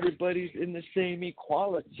forth. Everybody's in the same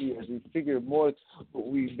equality as we figure more what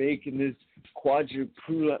we make in this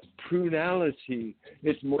quadruplurality.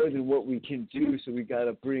 It's more than what we can do, so we got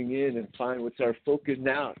to bring in and find what's our focus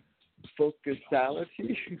now.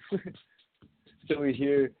 Focusality. So we're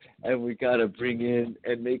here and we got to bring in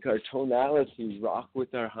and make our tonality rock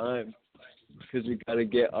with our hymn, because we got to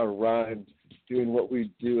get our rhyme doing what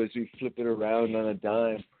we do as we flip it around on a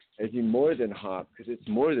dime. As you more than hop, because it's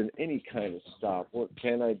more than any kind of stop. What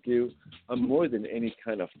can I do? I'm more than any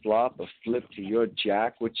kind of flop, a flip to your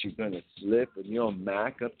jack, what you gonna slip, and your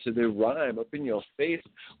mac up to the rhyme, up in your face.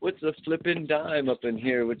 What's a flipping dime up in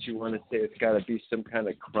here? What you want to say? It's got to be some kind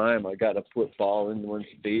of crime. I got to put ball in one's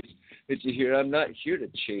face. Did you hear? I'm not here to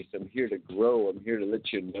chase. I'm here to grow. I'm here to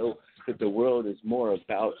let you know that the world is more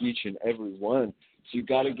about each and every one. So you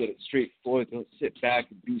got to get it straight forward. Don't sit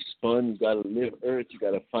back and be spun. You got to live earth. You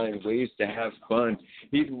got to find ways to have fun.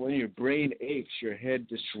 Even when your brain aches, your head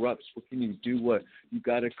disrupts. What can you do? What you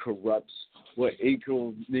got to corrupt. What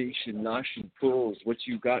acre nation nation pulls. What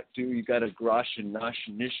you got to do? You got to grosh and nosh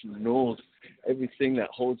and nish and knows. Everything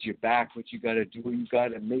that holds you back. What you got to do? You got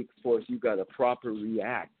to make forth. You got to proper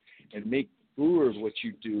react and make forward what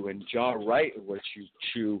you do and jaw right what you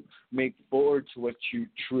chew. Make forward to what you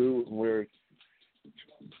true and where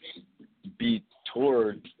be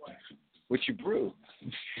toward what you brew.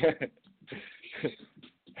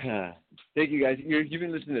 Thank you guys. You've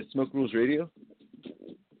been listening to Smoke Rules Radio.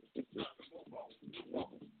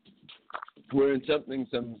 We're in something.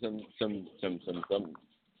 Smoke Rules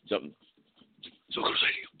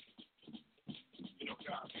Radio.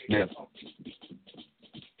 Yeah.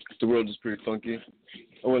 The world is pretty funky.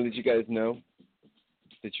 I want to let you guys know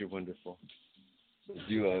that you're wonderful.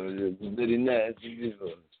 You are very nice.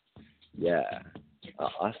 Yeah.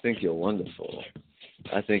 I think you're wonderful.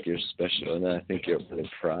 I think you're special, and I think you're really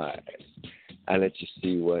prized. I let you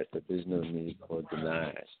see that there's no need for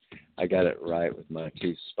deny. I got it right with my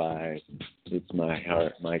two spies. It's my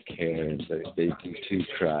heart, my care, and so they do too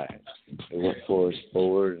try. They went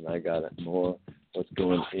forward, and I got it more. What's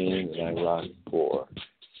going in, and I rock 4,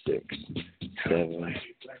 6, 7,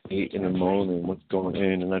 8, in the morning. What's going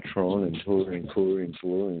in? And I'm trolling, touring.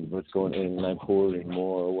 What's going in? And I'm pouring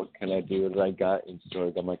more. What can I do? What I got in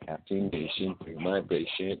store? Got my caffeination, through my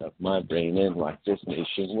vibration of my brain and rock this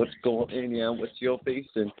nation. What's going in? Yeah, what's your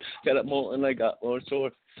facing? Got it more and I got more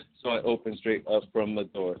sore. So I open straight up from the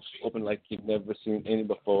door, open like you've never seen any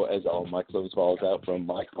before, as all my clothes falls out from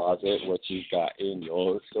my closet. What you got in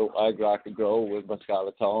yours? So I rock and grow with my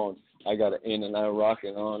scarlet on. I got it in and I rock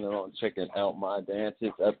it on and on, checking out my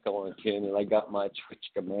dances. Up going in and I got my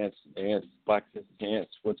church commands dance, practice dance.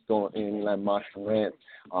 What's going in and I mock and rant.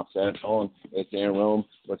 Off that on, it's in Rome.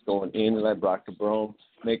 What's going in and I rock the brome.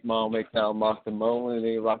 Make mom, make down, mock the moan, and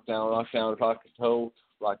they rock down, rock the toe.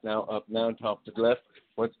 Rock now, up now, top to left.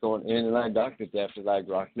 What's going in and I dock the depth as I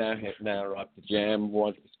rock now, hit now, rock the jam.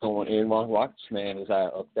 What's going in, rock this man as I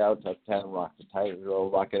up down, touch down, rock the tight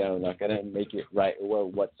roll, rock it out, knock it out, make it right.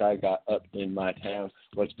 Well, what's I got up in my town?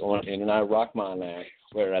 What's going in and I rock my land.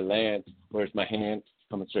 Where I land, where's my hand?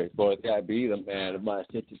 Coming straight forward, I be the man of my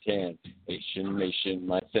city can. Nation,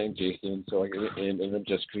 my son Jason, so I get it in and I'm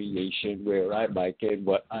just creation where I like it,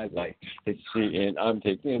 what I like. It's seeing, I'm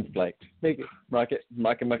taking flight. Make it, rock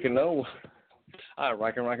it low. I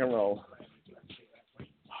rock and roll.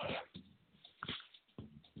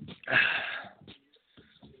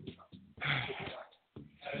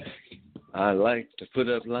 I like to put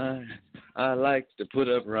up lines. I like to put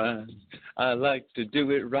up rhymes. I like to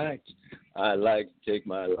do it right. I like to take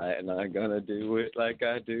my light, and I'm gonna do it like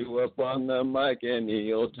I do up on the mic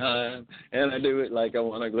any old time. And I do it like I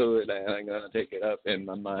wanna glue it, and I'm gonna take it up in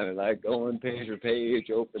my mind. And I go on page for page,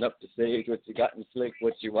 open up the stage. What you got in slick,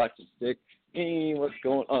 what you watching stick. What's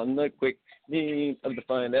going on the quick need of the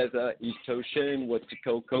fine as a East Ocean. What's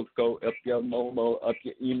your cocoa up your momo, up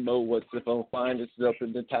your emo. What's the phone find? It's up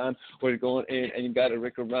in the time. Where you going in and you got a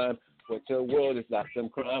rick rhyme. What's the world? It's not some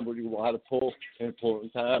crime. What do you want to pull in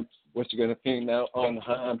important time? What you gonna think now on the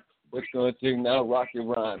hime? What's gonna think now? Rock your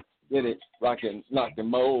rhyme. Get it, rockin', knock the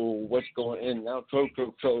mo. What's going in now? Crow,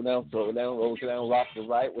 now throw down, roll it down, rock the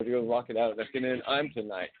right. What are you gonna rock it out? Looking in, I'm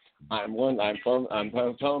tonight. I'm one, I'm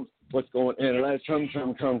from, What's going in? And I trum,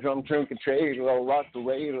 can trade. We'll rock the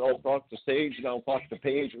raid, we'll rock the stage, and I'll rock the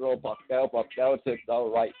page, we'll pop down, it's all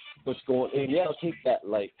right. What's going in? Yeah, I'll take that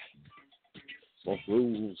light. Smoke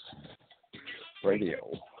Rules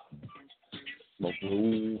Radio. Smoke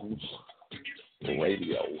Rules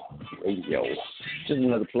Radio. Just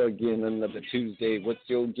another plug-in, another Tuesday. What's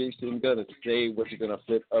your Jason gonna say? What you gonna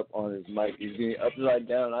flip up on his mic? He's getting upside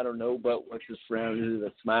down, I don't know, but what's his frown? Is it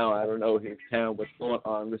a smile? I don't know his town. What's going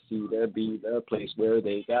on? Reseda be the place where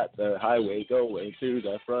they got the highway going to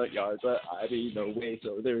the front yard, but I be no way,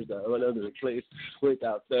 so there's another place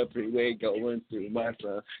without the freeway going through my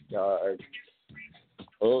front yard.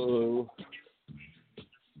 Oh,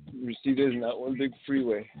 Reseda is not one big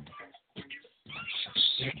freeway. So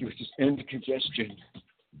sick, it was just end the congestion.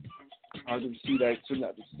 How do we see that? It should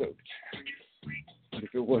not be stoked. But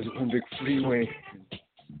if it was one big freeway,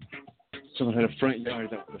 someone had a front yard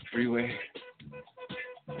that was a freeway.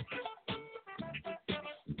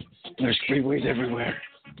 There's freeways everywhere.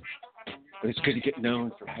 But it's good to get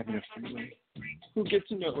known for having a freeway. Who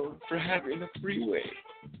gets known for having a freeway?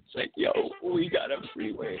 It's like, yo, we got a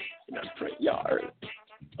freeway in our front yard.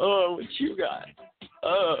 Oh, what you got?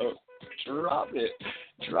 Oh, drop it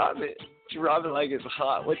like it's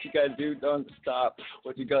hot. What you gotta do, don't stop.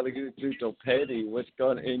 What you gotta do, don't petty. What's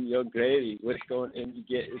going in your gravy? What's going in you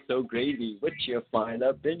get is so gravy. What you find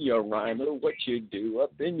up in your rhyme, or what you do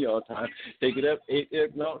up in your time. Take it up,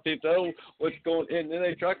 what's going in? Then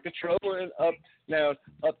they truck the trouble and up now,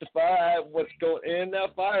 up to 5. What's going in now?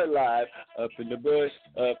 Fire live. Up in the bush,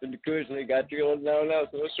 up in the cushion. They got you on now.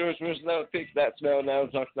 So sure, now fix that smell now.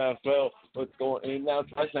 Talk now, smell. What's going in now?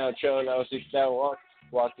 Twice now, chill now, 6 down,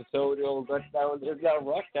 walk the soda, gut down,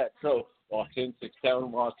 rock that crow. Walks in, 6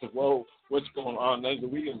 down, walks the whoa. What's going on? As the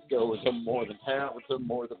wheels go, it's some more than town, it's some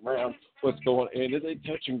more than round. What's going in? Are they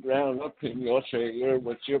touching ground up in your trailer?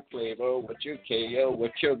 What's your flavor? What's your KO?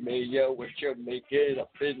 What's your mayo? What's your make it?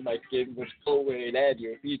 Up in my kid, what's going? Add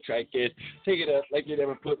your beat track kid. Take it up like you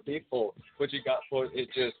never put before. What you got for it?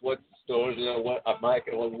 It's just what's the stores, what I like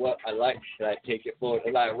and what I like. And I take it for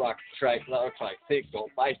it. I rock the track, loud like sickle,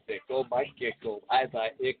 bicycle, my kickle, I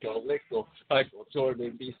like ickle, lickle, cycle,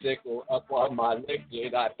 Jordan, be sickle, up on my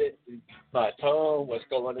liquid, I bit my tongue, what's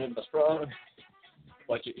going in the sprung,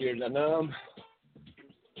 what your ears are numb.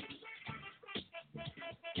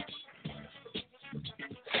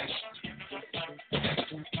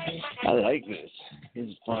 I like this. This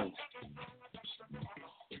is fun.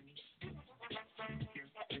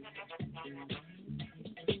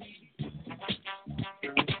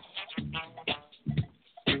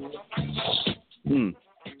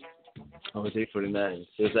 I was 8:49.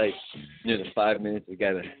 So it's like near the 5 minutes. I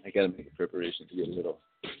gotta make a preparation to get a little.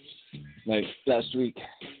 Like last week,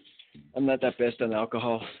 I'm not that best on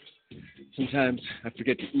alcohol. Sometimes I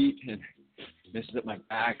forget to eat and messes up my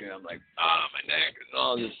back, and I'm like, my neck and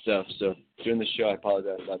all this stuff. So during the show, I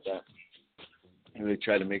apologize about that. I really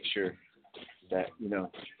try to make sure that,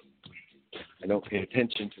 I don't pay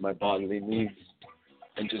attention to my bodily needs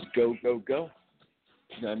and just go.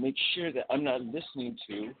 I make sure that I'm not listening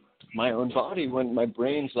to my own body when my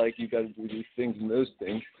brain's like, you got to do these things and those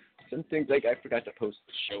things. Some things, like I forgot to post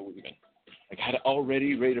the show even. Like I had it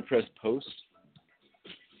already ready to press post.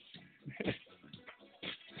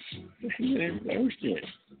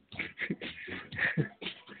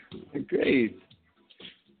 Great.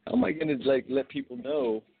 How am I going to let people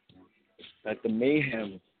know that the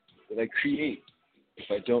mayhem that I create if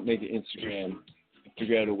I don't make an Instagram and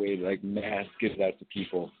figure out a way to mass get it out to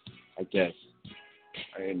people, I guess.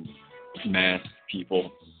 And mass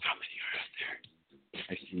people. How many are out there?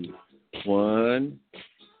 I see 1,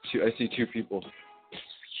 2. I see 2 people.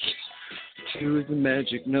 2 is the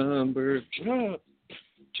magic number. 2,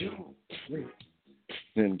 3.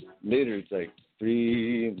 Then later it's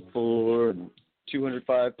 3 and 4 and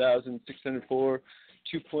 205,604,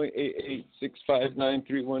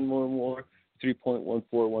 2.886593. One more.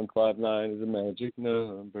 3.14159 is the magic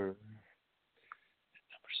number. That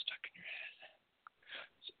number's stuck in your head.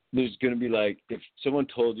 So there's going to be if someone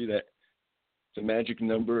told you that the magic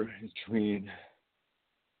number is between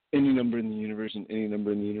any number in the universe and any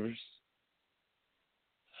number in the universe,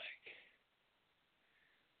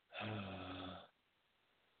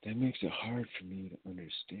 that makes it hard for me to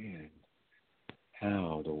understand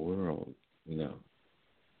how the world,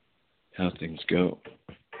 how things go.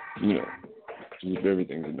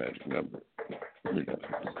 Everything's a magic number.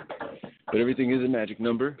 But everything is a magic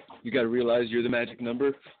number. You got to realize you're the magic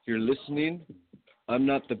number. You're listening. I'm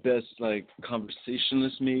not the best,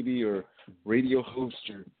 conversationalist maybe or radio host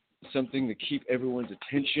or something to keep everyone's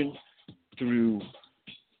attention through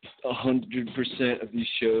 100% of these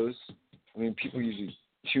shows. I mean, people usually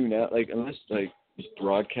tune out, unless, it's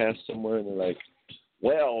broadcast somewhere and they're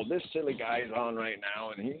well, this silly guy's on right now,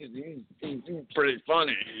 and he's pretty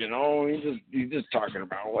funny, He's just talking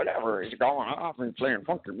about whatever. He's going off and playing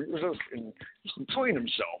funky music, and he's enjoying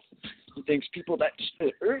himself. He thinks people that destroy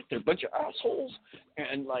the earth, they're a bunch of assholes,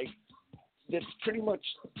 and, that's pretty much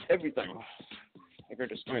everything. They're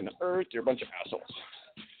destroying the earth, they're a bunch of assholes.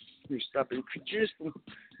 You're stopping creatures from,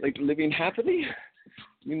 living happily,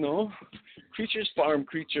 Creatures farm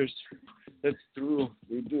creatures. That's true.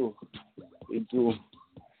 They do.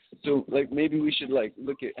 So, maybe we should,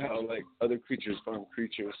 look at how, other creatures farm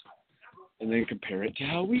creatures and then compare it to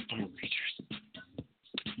how we farm creatures.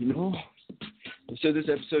 And so this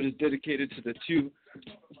episode is dedicated to the 2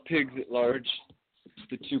 pigs at large,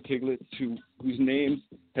 the 2 piglets whose names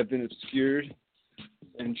have been obscured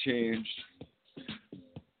and changed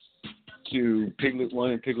to Piglet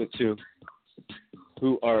 1 and Piglet 2,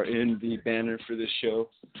 who are in the banner for this show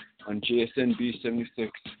on JSNB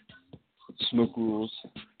 76, Smoke Rules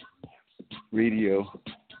Radio,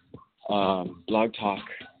 Blog Talk,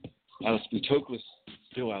 Alice B. Toklas,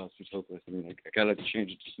 still Alice B. Toklas. I mean, I gotta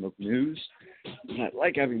change it to Smoke News. And I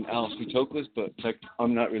like having Alice B. Toklas, but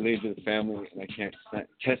I'm not related to the family, and I can't stand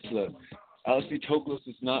Tesla. Alice B. Toklas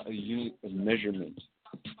is not a unit of measurement.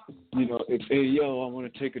 If I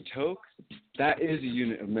want to take a toke, that is a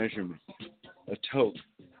unit of measurement, a toke.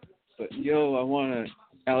 But I want a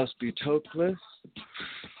Alice B. Toklas.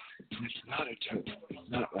 It's not a toke. It's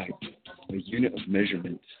not a unit of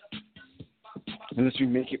measurement. Unless we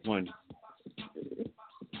make it one.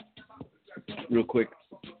 Real quick.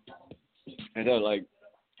 I know,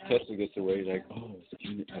 Tesla gets away, it's a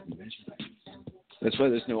unit of measurement. That's why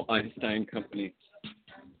there's no Einstein Company.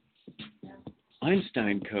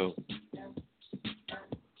 Einstein Co.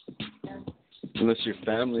 Unless your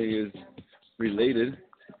family is related.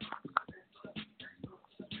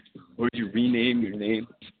 Or you rename your name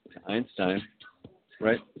to Einstein,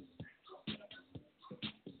 right?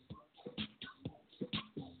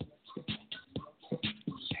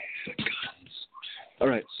 Yeah, guns. All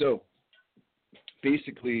right, so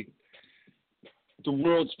basically, the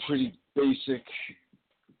world's pretty basic.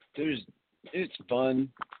 It's fun,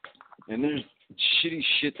 and there's shitty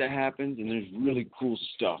shit that happens, and there's really cool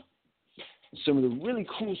stuff. Some of the really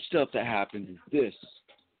cool stuff that happens is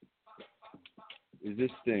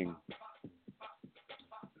this thing.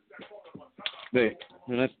 Wait,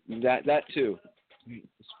 that too.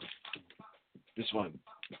 This one.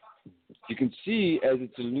 You can see as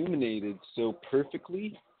it's illuminated so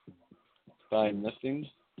perfectly by nothing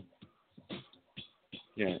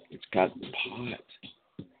Yeah, it's got the pot.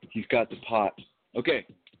 He's got the pot. Okay.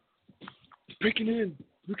 Breaking in.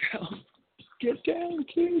 Look out. Get down,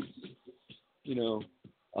 kids. You know,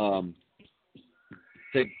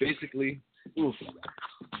 like basically,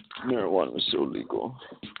 marijuana was so legal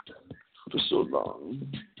for so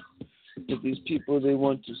long. But these people, they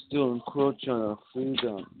want to still encroach on our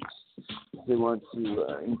freedoms. They want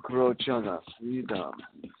to encroach on our freedoms.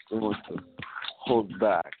 They want to hold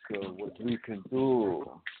back what we can do.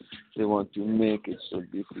 They want to make it so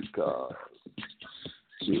difficult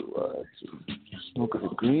to smoke the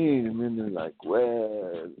green, and then they're like,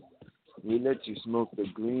 well, we let you smoke the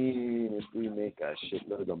green if we make a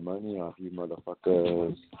shitload of money off you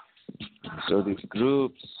motherfuckers. So these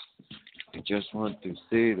groups, they just want to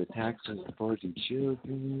say the taxes are for the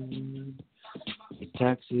children. The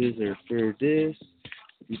taxes are for this.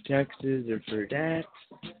 The taxes are for that.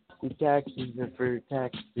 The taxes are for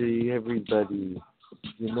tax to everybody.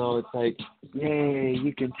 You know, it's like, yay,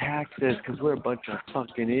 you can tax us because we're a bunch of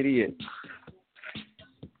fucking idiots.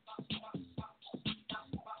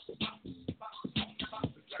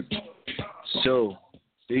 So,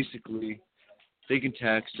 basically, they can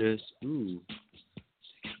tax us. Ooh.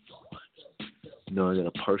 No, I got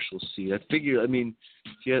a partial seed. I figure, if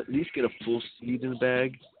you at least get a full seed in the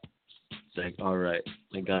bag, it's like, all right,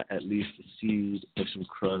 I got at least a seed of some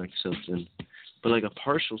chronic something. But like a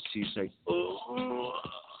partial seed, it's like,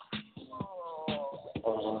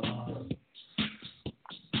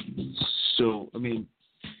 So,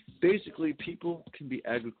 basically, people can be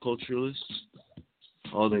agriculturalists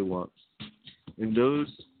all they want. And those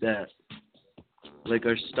that,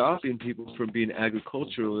 are stopping people from being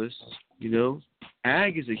agriculturalists,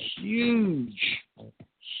 ag is a huge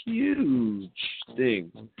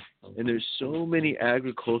thing. And there's so many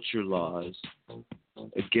agriculture laws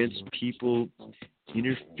against people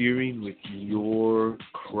interfering with your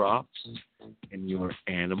crops and your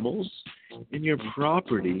animals and your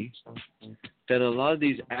property that a lot of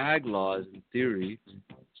these ag laws, in theory,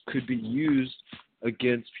 could be used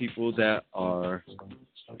against people that are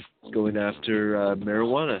going after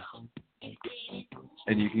marijuana.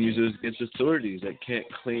 And you can use those against authorities that can't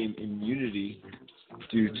claim immunity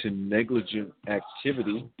due to negligent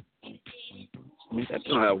activity. That's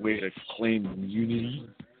not a way to claim immunity.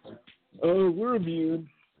 Oh, we're immune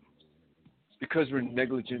because we're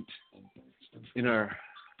negligent in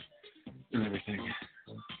everything.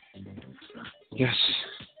 Yes.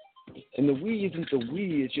 And the we isn't the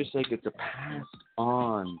we, it's just like it's a passed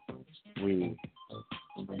on we.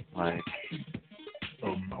 Like,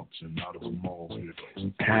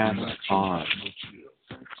 passed on.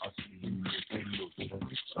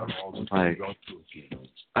 Like,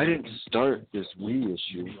 I didn't start this we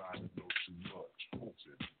issue.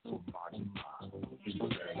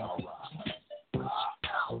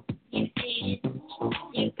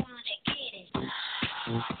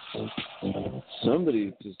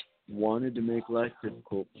 Somebody just wanted to make life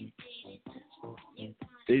difficult.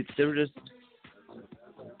 They were just,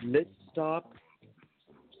 let's stop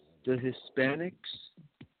the Hispanics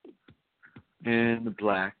and the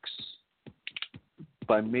blacks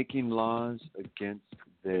by making laws against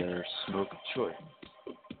their smoke of choice.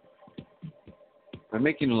 By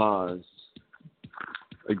making laws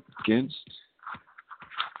against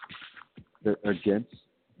their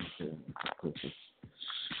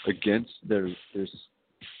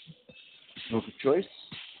smoke of choice,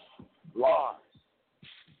 laws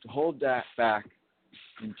to hold that back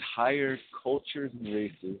entire cultures and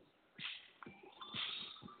races.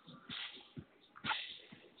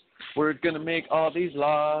 We're going to make all these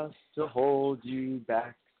laws to hold you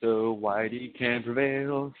back so whitey can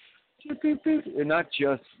prevail. And not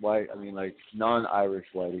just white, non-Irish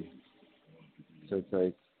whitey. So it's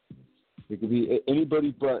like, it could be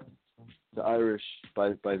anybody but the Irish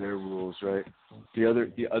by their rules, right? The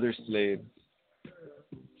other slaves,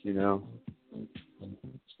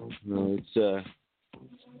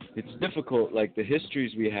 it's difficult, like the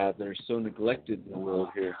histories we have that are so neglected in the world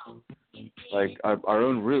here. Like our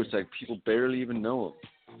own roots, like people barely even know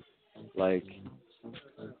them. Like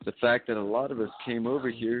the fact that a lot of us came over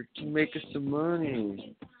here to make us some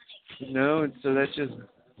money, and so that's just,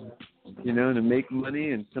 to make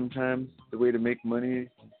money, and sometimes the way to make money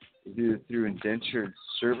is either through indentured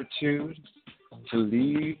servitude, to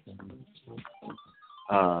leave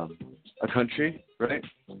a country, right?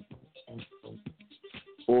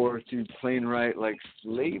 Or through plain right like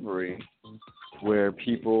slavery, where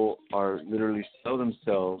people are literally sell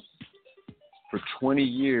themselves for 20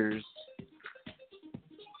 years,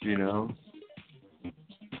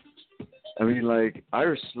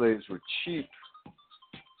 Irish slaves were cheap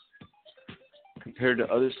compared to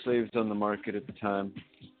other slaves on the market at the time.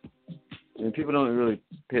 I mean, people don't really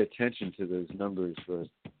pay attention to those numbers, but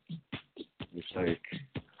it's like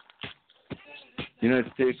the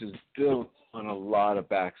United States is built on a lot of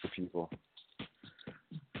backs of people.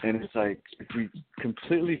 And it's like, if we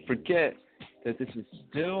completely forget that this is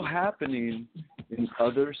still happening in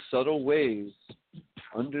other subtle ways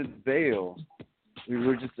under the veil, we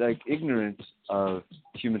were just like ignorant of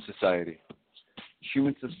human society.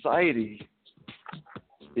 Human society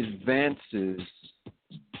advances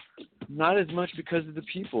not as much because of the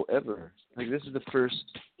people ever. Like, this is the first,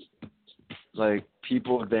 like,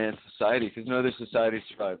 people advance society, because no other society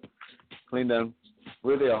survived. Clean down.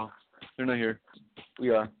 Where are they all? They're not here.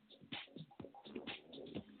 We are.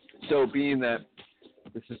 So being that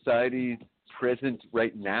the societies present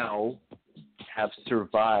right now have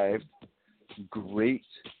survived great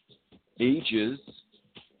ages,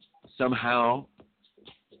 somehow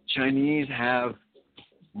Chinese have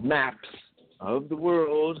maps of the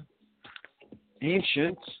world,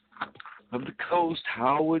 ancient, of the coast.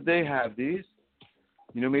 How would they have these?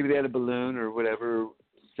 You know, maybe they had a balloon or whatever,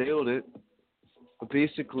 sailed it. But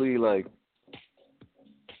basically, like,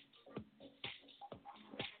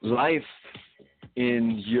 life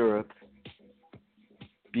in Europe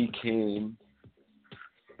became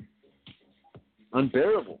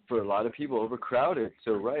unbearable for a lot of people, overcrowded.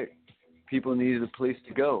 So, right, people needed a place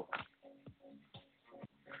to go.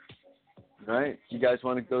 Right? You guys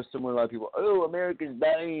want to go somewhere? A lot of people, oh, America's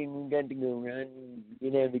dying. We got to go run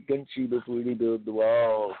in every country before they build the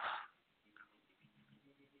wall.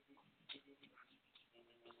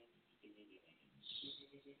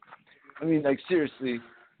 I mean, like, seriously,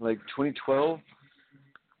 like 2012,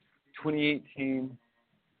 2018,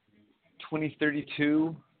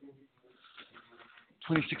 2032,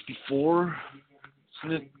 2064,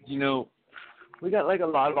 you know, we got like a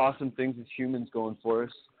lot of awesome things as humans going for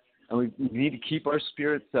us. And we need to keep our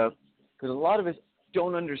spirits up, because a lot of us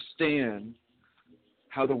don't understand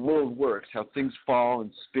how the world works, how things fall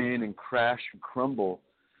and spin and crash and crumble.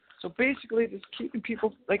 So basically, just keeping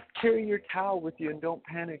people, like, carry your towel with you and don't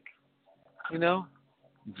panic, you know?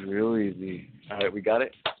 It's real easy. All right, we got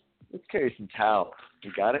it? Let's carry some towels.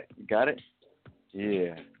 You got it? You got it?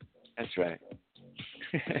 Yeah, that's right.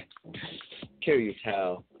 Carry your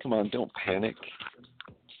towel. Come on, don't panic.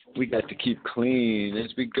 We got to keep clean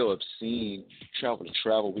as we go obscene. Travel to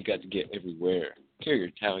travel, we got to get everywhere. Carry your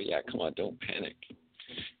towel, yeah, come on, don't panic.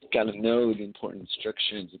 You got to know the important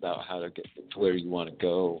instructions about how to get to where you want to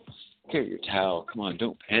go. Carry your towel, come on,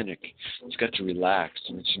 don't panic. You got to relax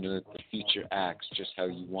and let you know that the future acts just how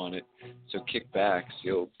you want it. So kick back,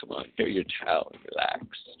 yo, come on, carry your towel and relax.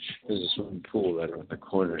 There's a swimming pool right around the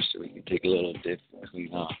corner so we can take a little dip and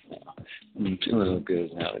clean off now. I'm feeling a little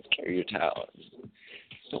good now, let's carry your towel.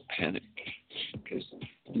 Don't panic, because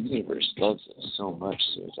the universe loves us so much,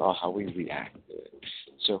 so it's all how we react to it.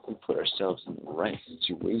 So if we put ourselves in the right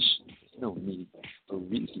situation, there's no need or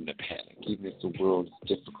reason to panic. Even if the world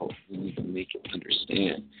is difficult, we need to make it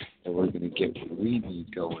understand that we're going to get where we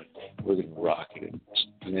need going. We're going to rock it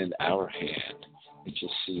and lend our hand and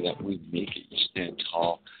just see that we make it. You stand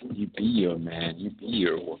tall. You be your man. You be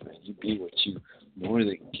your woman. You be what you more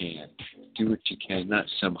than can. Do what you can, not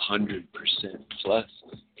some 100% plus.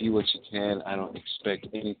 Be what you can. I don't expect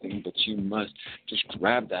anything, but you must just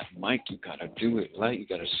grab that mic. You got to do it right. You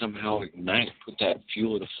got to somehow ignite. Put that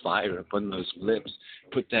fuel to fire upon those lips.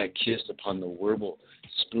 Put that kiss upon the warble.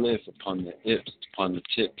 Spliff upon the hips, upon the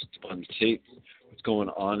tips, upon the tapes. What's going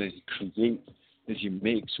on as you create, as you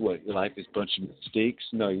make. So what, your life is a bunch of mistakes?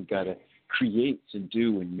 No, you got to create and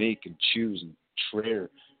do and make and choose and try.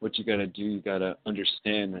 What you got to do, you got to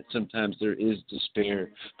understand that sometimes there is despair,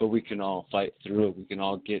 but we can all fight through it. We can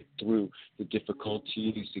all get through the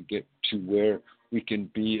difficulties to get to where we can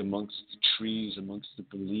be amongst the trees, amongst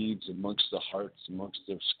the leaves, amongst the hearts, amongst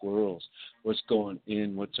the squirrels. What's going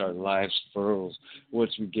in? What's our lives furls?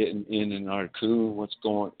 What's we getting in our coon? What's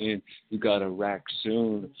going in? You got to rack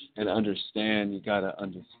soon and understand. You got to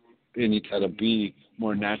understand. And you got to be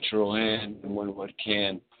more natural and what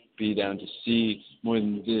can. Be down to see more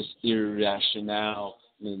than this irrational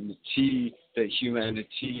and the tea that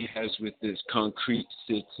humanity has with this concrete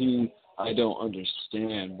city. I don't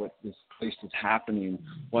understand what this place is happening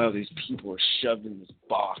while these people are shoved in this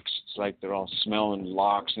box. It's like they're all smelling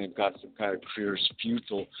locks and they've got some kind of clear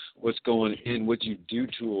sputal. What's going in? What you do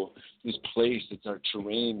to this place? It's our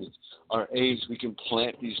terrain. It's our age. We can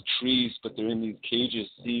plant these trees, but they're in these cages.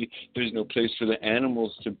 See, there's no place for the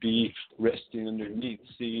animals to be resting underneath.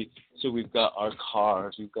 See, So we've got our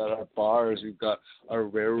cars, we've got our bars, we've got our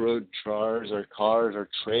railroad cars, our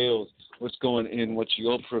trails, what's going in, what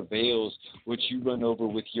your prevails, what you run over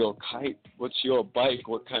with your kite, what's your bike,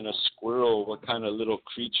 what kind of squirrel, what kind of little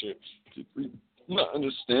creature. Did we not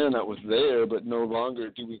understand that was there, but no longer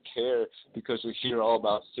do we care because we hear all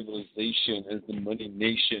about civilization as the money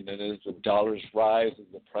nation and as the dollars rise and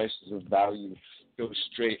the prices of value go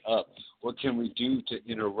straight up. What can we do to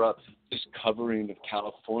interrupt this covering of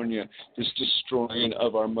California, this destroying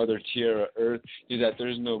of our Mother Tierra Earth, is that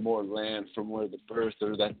there's no more land from where the birth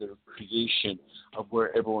or that the creation of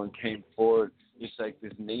where everyone came forward. It's like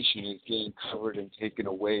this nation is getting covered and taken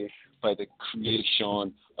away by the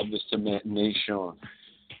creation of the cement nation.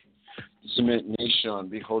 The cement nation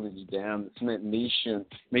be holding you down. The cement nation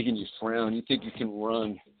making you frown. You think you can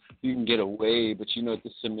run, you can get away, but you know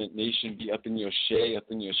the cement nation be up in your shay, up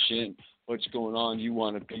in your shin. What's going on? You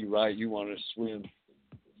want to be right. You want to swim.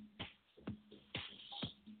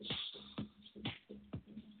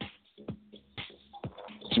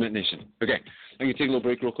 Cement nation. Okay, I'm going to take a little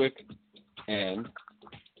break real quick, and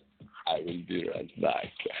I will be right back.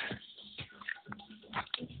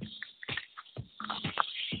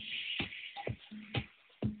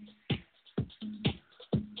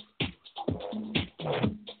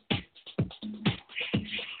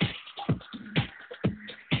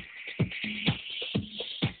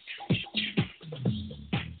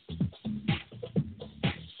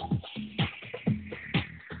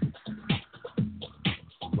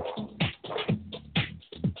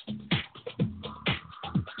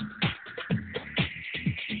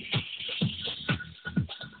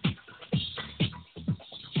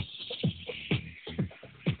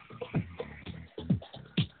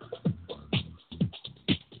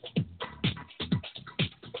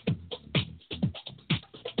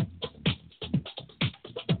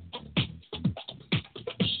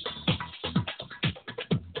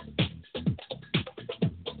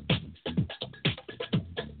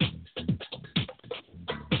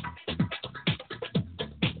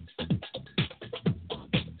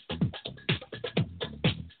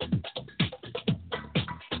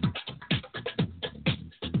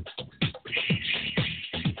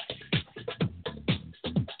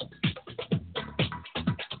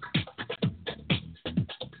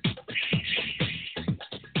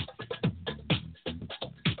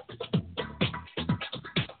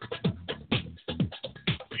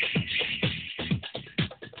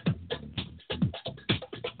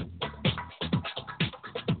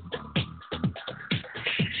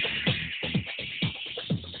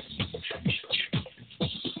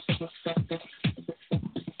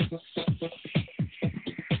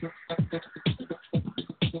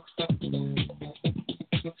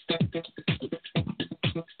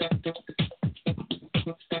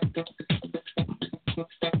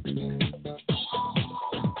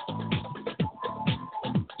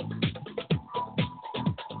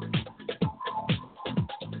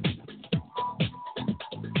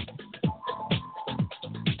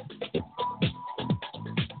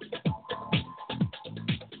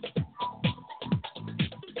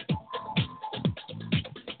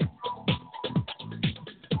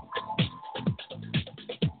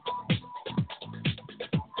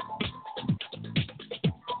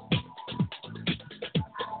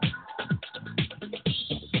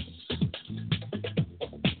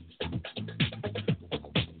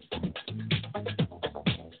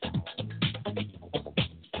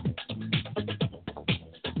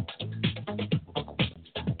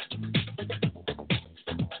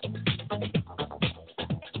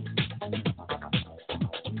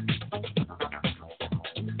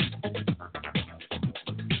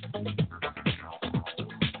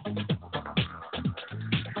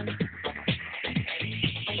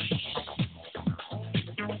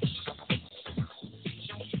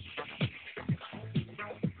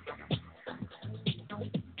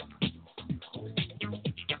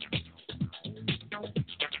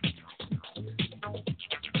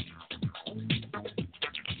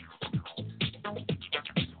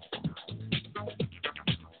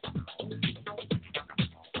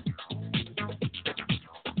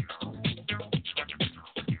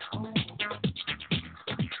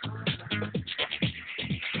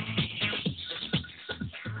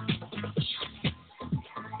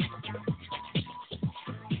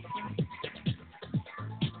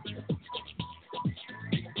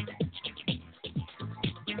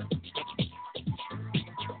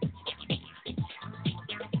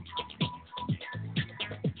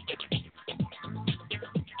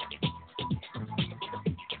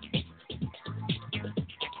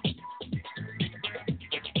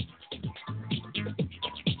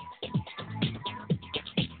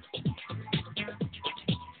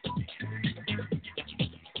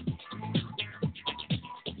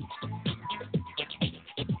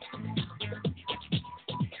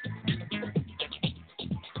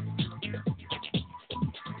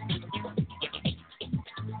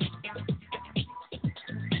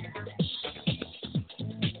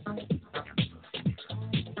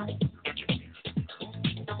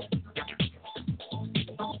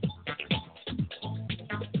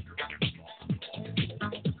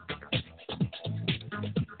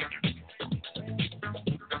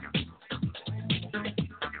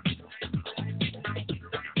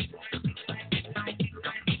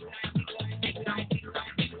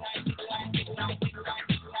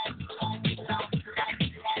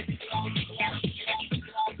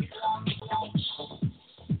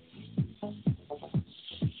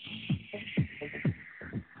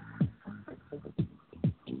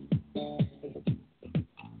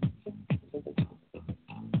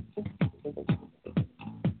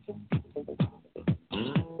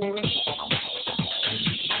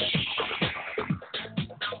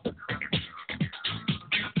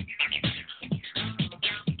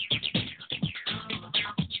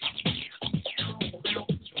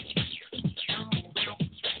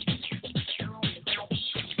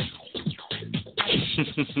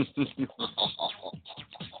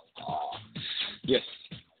 Yes,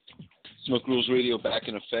 Smoke Rules Radio back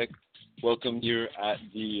in effect. Welcome here at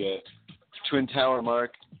the Twin Tower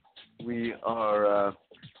mark. We are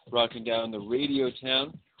rocking down the radio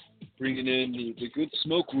town, bringing in the good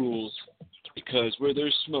smoke rules, because where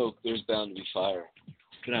there's smoke, there's bound to be fire.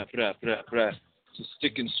 Bra, bra, bra, bra. So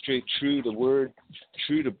sticking straight true to word,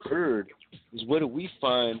 true to bird, is what do we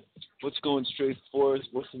find? What's going straight forth?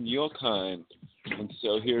 What's in your kind? And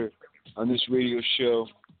so here on this radio show,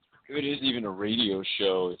 if it isn't even a radio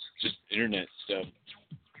show, it's just internet stuff.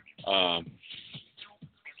 I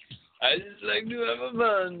just like to have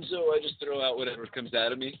fun, so I just throw out whatever comes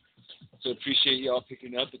out of me. So appreciate y'all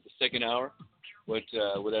picking up at the second hour,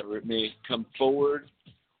 whatever it may come forward.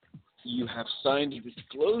 You have signed a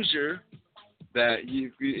disclosure that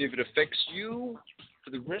if it affects you for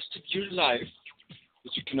the rest of your life,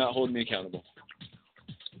 that you cannot hold me accountable.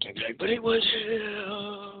 You can't be like, but it was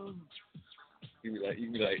him. You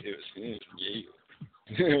can be like, it was him,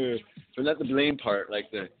 yeah. But not the blame part, like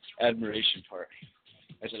the admiration part.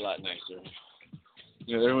 That's a lot nicer.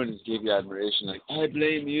 You know, everyone just gave you admiration, like, I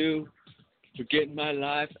blame you for getting my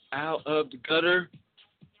life out of the gutter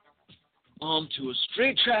onto a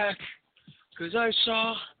straight track, because I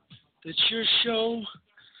saw that your show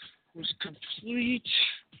was complete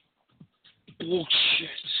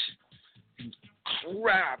bullshit and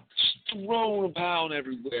crap just thrown about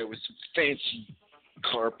everywhere with some fancy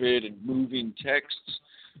carpet and moving texts.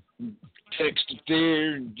 And text it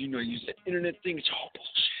there, and use the internet thing. It's all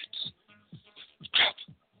bullshit. It's crap.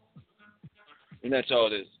 And that's all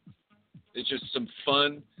it is. It's just some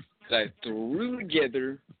fun that I threw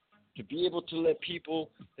together to be able to let people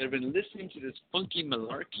that have been listening to this funky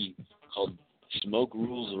malarkey called Smoke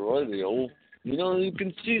Rules Radio, you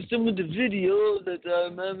can see some of the video that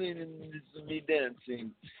I'm having, and it's me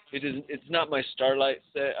dancing. It's not my Starlight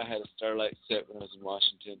set. I had a Starlight set when I was in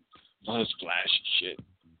Washington. All this flashy shit.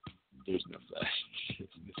 There's no flashy shit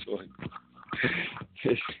in this one.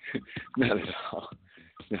 Not at all.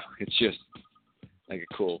 No, it's just like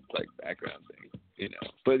a cool background thing,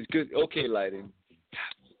 But it's good, okay lighting.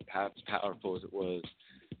 As powerful as it was,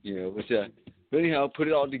 But anyhow, put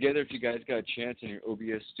it all together if you guys got a chance in your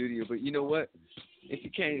OBS studio. But you know what? If you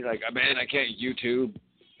can't, you're like, oh, man, I can't YouTube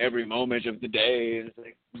every moment of the day. And it's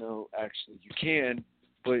like, no, actually, you can,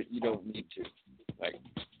 but you don't need to. Like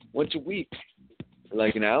once a week,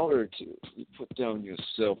 like an hour or two, you put down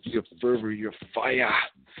yourself, your fervor, your fire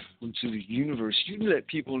into the universe. You let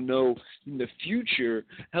people know in the future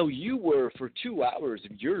how you were for 2 hours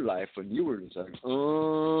of your life when you were just like,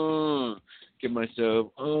 get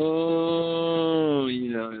myself, yeah,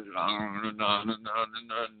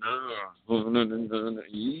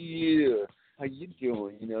 how you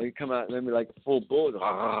doing? You come out and let me like a full bullet.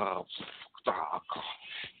 Then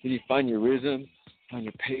you find your rhythm, find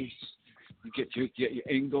your pace. You get your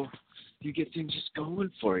angle. You get things just going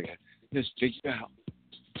for you. Just figure out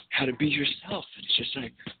how to be yourself. And it's just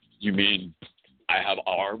like, you mean I have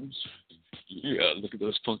arms? Yeah, look at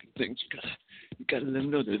those funky things. You gotta let them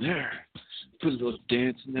know they're there. Put a little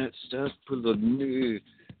dance in that stuff. Put a little wiggy.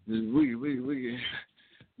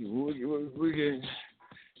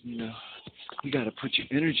 You gotta put your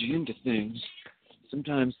energy into things.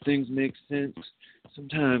 Sometimes things make sense.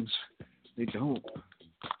 Sometimes they don't.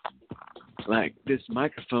 Like this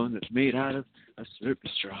microphone that's made out of a Slurpee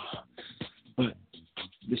straw. But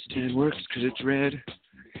this stand works because it's red,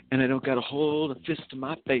 and I don't got to hold a fist to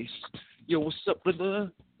my face. Yo, what's up,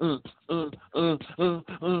 brother? I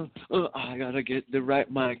gotta get the right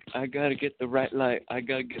mic. I gotta get the right light. I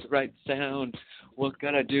gotta get the right sound. What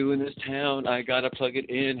gotta do in this town? I gotta plug it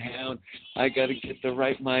in, hound. I gotta get the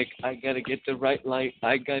right mic. I gotta get the right light.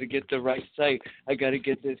 I gotta get the right sight. I gotta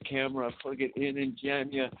get this camera, plug it in and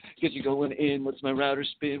jam ya. Get you going in. What's my router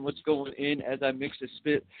spin? What's going in as I mix the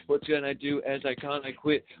spit? What's gonna do as I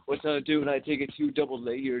quit? What's gonna do when I take it to double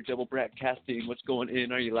layer, double broadcasting? What's going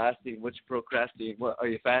in? Are you lasting? What's you procrastinating? What are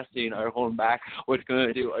you fasting? Are you holding back? What's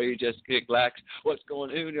gonna do? Are you just kick lax? What's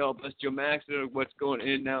going in? Y'all bust your max. What's going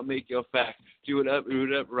in now? Make your fact. Do it up,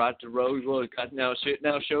 root up, rock the road. Well, got now shit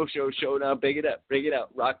now, show now, big it up, break it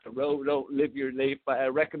out, rock the road. Don't live your life by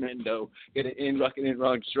a recommendo. Get it in, rock it in,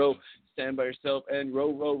 wrong stroke. Stand by yourself and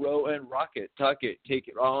row, and rock it, tuck it, take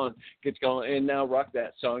it on. Get going in now, rock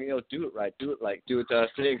that song. Do it right, do it like, do it the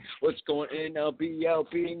thing. What's going in now? Be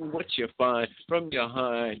out, being what you find from your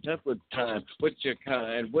hind. Tough with time. What's your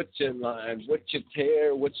kind? What's your line? What's your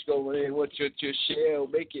tear? What's going in? What's your shell?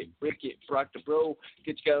 Make it, break it, rock the bro.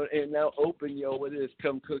 Get going in now, open what is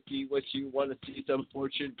come cookie? What you want to see? Some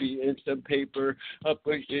fortune be in some paper. Up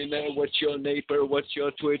in there. What's your neighbor? What's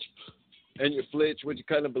your Twitch? and your flitch, what you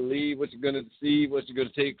kind of believe, what you're going to see, what you're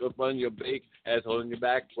going to take up on your bake, asshole on your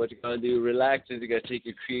back, what you're going to do, relax, and you got to take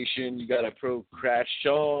your creation, you got to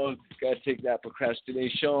procrastination, got to take that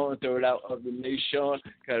procrastination, throw it out of the nation,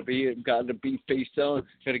 got to be face on,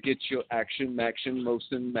 got to get your action, motion,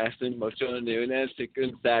 doing that,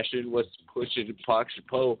 second fashion, what's pushing, pox,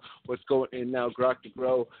 pole, what's going in now, grok to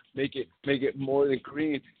grow, make it more than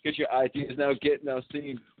green, get your ideas now, get now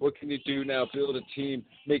seen, what can you do now, build a team,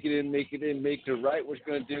 make it in, make it right. What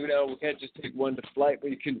you're going to do now, we can't just take one to flight,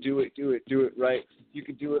 but you can do it right. You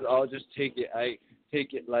can do it all, just take it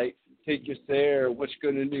light, take your stare. What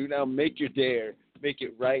you're going to do now, make your dare, make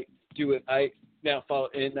it right, do it now follow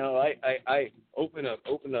in, now open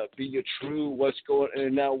up, be your true, what's going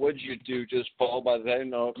in now, what did you do, just fall by the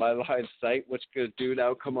no, by line of sight, what you going to do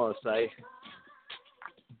now, come on, sight.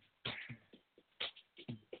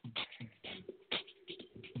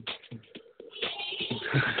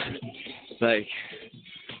 Like,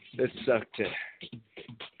 it sucked to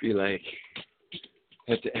be like,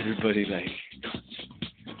 that to everybody, like,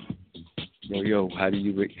 yo, how do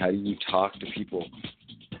you talk to people?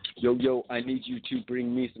 Yo, I need you to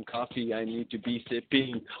bring me some coffee. I need to be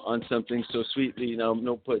sipping on something so sweetly. Now,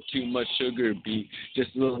 don't put too much sugar. Be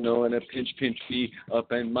just a little no and a pinch. Be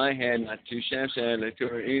up in my hand, not too sham. Let's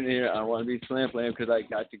go in here. I want to be slam because I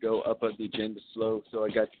got to go up on the agenda slow. So I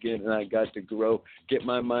got to get and I got to grow. Get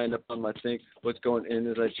my mind up on my think. What's going in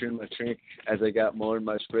as I turn my drink. As I got more in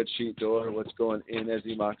my spreadsheet door. What's going in as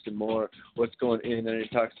he mocks him more. What's going in and he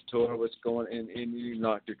talks to Tor. What's going in you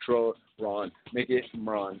knock your troll. Ron, make it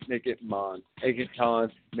Ron, make it Mon, make it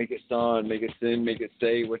Ton, make it Son, make it Sin, make it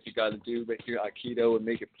say what you gotta do, make your Aikido and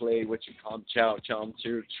make it play, what you calm chow,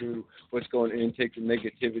 true, what's going in, take the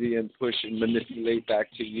negativity and push and manipulate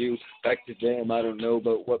back to you, back to them, I don't know,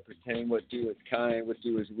 but what pretend, what do is kind, what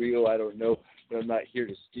do is real, I don't know, but I'm not here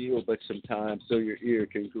to steal, but sometimes so your ear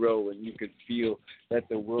can grow and you can feel that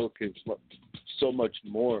the world can so much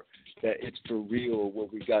more, that it's for real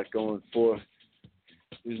what we got going for.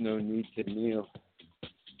 There's no need to kneel.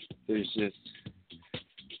 There's just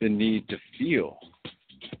the need to feel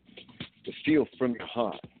from your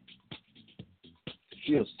heart, to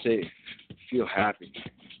feel safe, feel happy.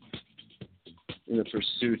 In the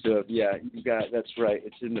pursuit of, that's right,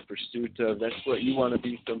 it's in the pursuit of, that's what you want to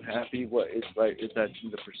be, some happy, what is right, is that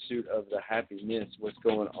in the pursuit of the happiness, what's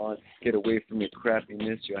going on, get away from your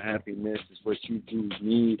crappiness, your happiness is what you do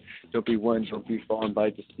need, don't be fallen by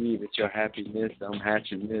deceive, it's your happiness, I'm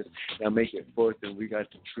hatching this, now make it forth, and we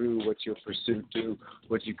got the true, what's your pursuit do,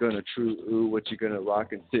 what you gonna what you gonna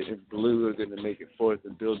rock and sit in blue, are gonna make it forth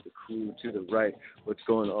and build the crew to the right, what's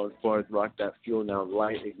going on, as far as rock that fuel now,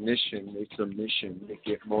 light ignition, make some mission, make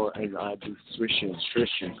it more, and I do swishing,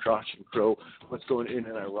 crush and crow. What's going in,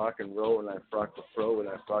 and I rock and roll, and I frock the fro, and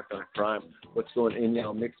I frock on prime. What's going in,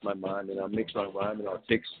 I'll mix my mind, and I'll mix my rhyme, and I'll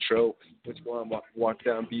take some tro. What's going on, walk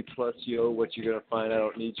down B+, yo, what you gonna find, I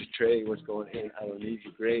don't need your tray. What's going in, I don't need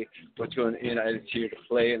your gray. What's going in, I just here to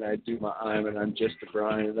play, and I do my I'm, and I'm just a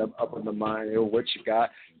Brian, and I'm up on the mind, yo, what you got?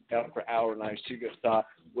 Out for hour and I should get thought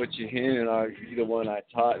what you in and are you the one I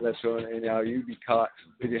taught, that's going in now you be caught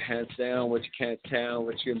with your hands down, what you can't town,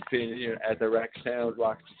 what you can pin here at the rack sound,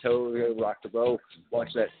 rock the toe, rock the roll, watch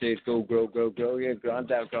that stage go, grow, yeah, gone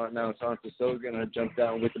down, it's on to so gonna jump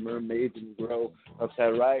down with the mermaids and grow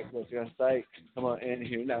upside right, what's your sight, come on in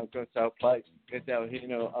here now, go south flight, get down here,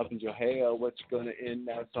 up in your hair, what's gonna in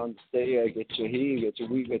now, it's on the stay, get your heave, get your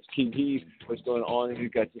weave, get your heave, what's going on, you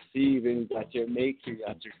got your sieve, and you got your make, you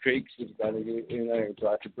got your creeks, you got to get in there,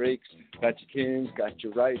 got your brakes, got your kins, got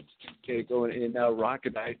your rights, okay, going in now,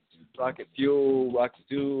 rocket ice, rocket fuel, rock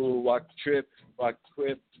the duel, rock the trip, rock the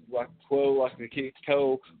quip, rock the quo, rock the kick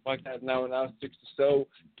toe, rock that now, 6 to so,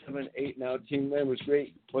 7, 8 now, team members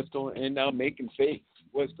great, what's going in now, making fake,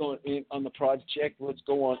 what's going in on the project, what's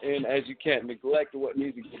going in as you can't neglect what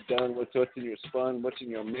needs to get done, what's in your spun, what's in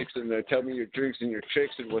your mix, and tell me your drinks and your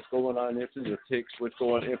tricks and what's going on in your ticks, what's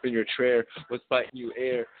going in your tray, what's biting you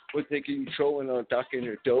air, what's taking you trolling on docking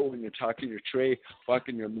your dough and you're talking your tray,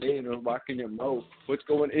 walking your main or walking your mo, what's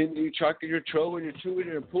going in you talking your tro and you're chewing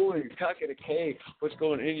your pool and you're cocking a K, what's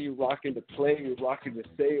going in you rocking the play, you're rocking the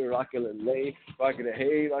say or rocking the lay, rocking the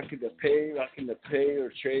hay, rocking the pay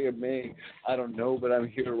or tray or may, I don't know, but I'm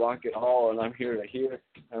here to rock it all, and I'm here to hear.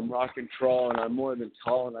 I'm rock and troll, and I'm more than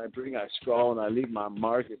tall, and I scrawl, and I leave my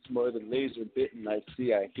mark. It's more than laser bitten. I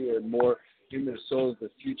see, I hear more. In the soul of the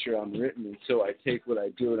future I'm written, and so I take what I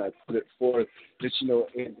do and I put it forth. That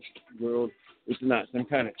in the world It's not some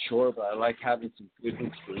kind of chore, but I like having some good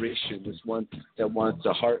inspiration. This one that wants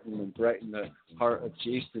to hearten and brighten the heart of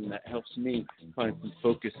Jason, that helps me find some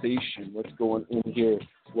focusation. What's going in here?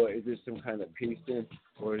 What is there, some kind of pacing,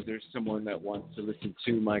 or is there someone that wants to listen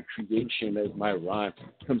to my creation as my rhyme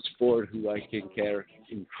comes forward, who I can care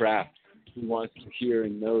and craft, who wants to hear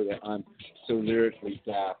and know that I'm so lyrically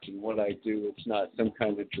daft, and what I do, it's not some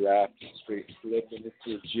kind of draft, it's straight flip, and it's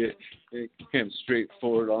legit. It comes straight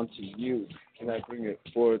forward onto you, and I bring it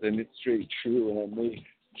forward, and it's straight true, and I make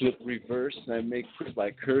flip reverse, and I make quit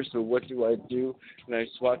like curse. So what do? And I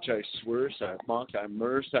swatch, I swerve, I mock, I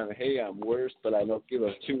merce, I'm worse, but I don't give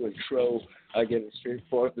a to and fro. I get it straight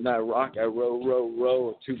forth, and I rock, I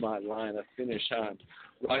row to my line. I finish, I'm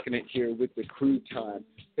rocking it here with the crew time.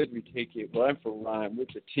 Could we take it? Well, I'm for rhyme with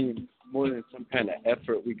the team. More than some kind of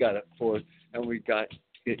effort, we got it forth, and we got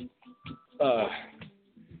it.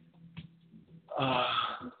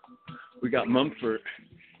 We got Mumford,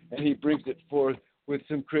 and he brings it forth with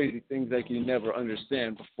some crazy things like you never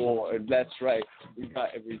understand before. And that's right, we got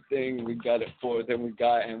everything, we got it forth, and we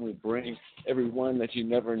bring everyone that you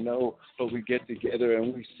never know, but we get together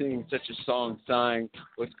and we sing such a song, sighing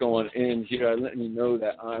what's going in here. I'm letting you know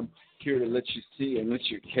that I'm here to let you see and let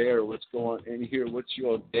you care what's going in here, what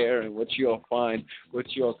you'll dare and what you'll find,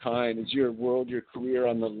 what you'll kind. Is your world, your career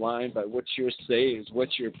on the line by what you say, is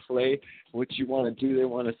what your play, what you want to do. They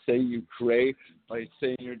want to say you cray by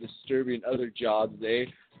saying you're disturbing other jobs,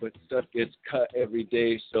 but stuff gets cut every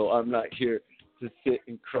day, so I'm not here to sit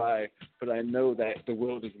and cry, but I know that the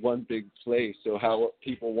world is one big play, so how what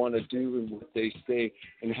people want to do and what they say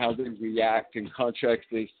and how they react and contracts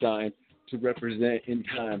they sign to represent in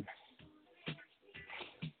time.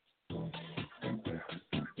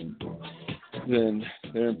 Then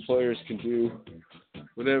their employers can do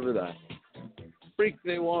whatever the freak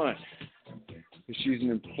they want. If she's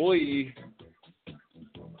an employee,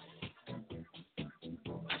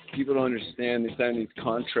 people don't understand. They sign these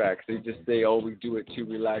contracts. They just say, oh, we do it to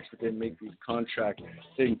relax, but they make these contracts.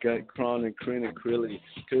 They gut, cron, and crin, and crilly,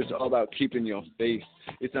 because it's all about keeping your face.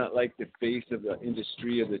 It's not like the face of the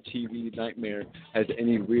industry of the TV nightmare has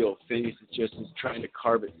any real face. It just is trying to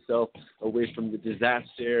carve itself away from the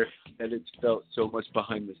disaster that it's felt so much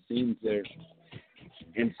behind the scenes there.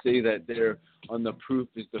 And say that they're on the proof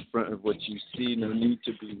is the front of what you see. No need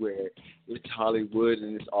to beware. It's Hollywood,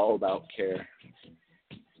 and it's all about care.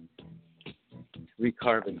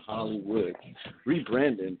 Recarving Hollywood,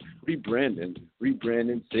 rebranding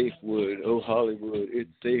safe wood. Oh, Hollywood, it's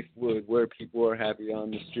safe wood where people are happy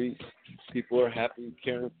on the streets. People are happy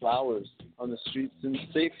carrying flowers on the streets in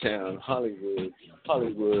Safe Town, Hollywood.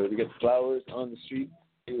 We got flowers on the street.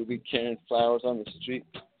 People be carrying flowers on the street.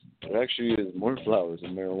 There actually is more flowers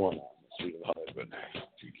than marijuana on the street of Hollywood.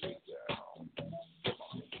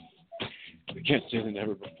 We can't say than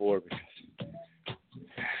ever before because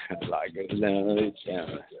the light goes down, it's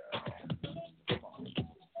down.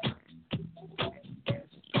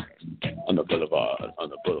 On the boulevard,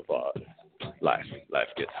 life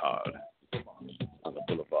gets hard. On the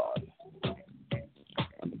boulevard,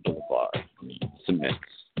 cements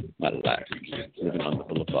my life. Living on the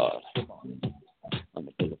boulevard,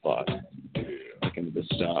 looking at the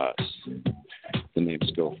stars. The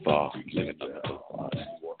names go far. Living on the boulevard.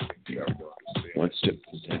 One step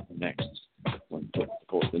to the next. One foot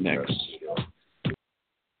for the next.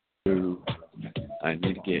 I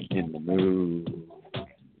need to get in the mood.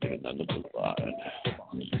 Living on the boulevard.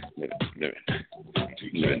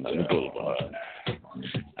 Living on the boulevard.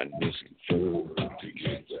 I need some food.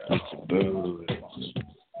 Need some booze.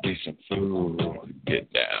 Need some food.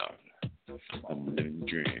 Get down. I'm living the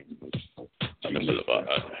dream on the boulevard.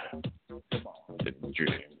 Living the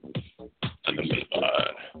dream on the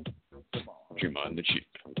boulevard. Dream on the cheap,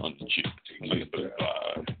 on the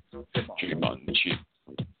boulevard. Dream on the cheap,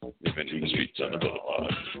 living in the streets on the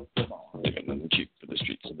boulevard. Living on the cheap for the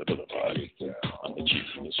streets of the boulevard. On the cheap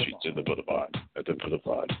for the streets of the boulevard. At the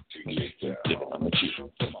boulevard. Living on the cheap.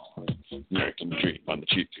 American dream on the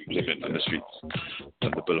cheap, living on the streets.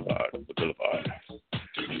 On the boulevard,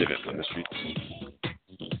 living on the streets.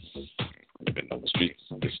 Living on the streets,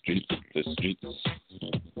 the streets.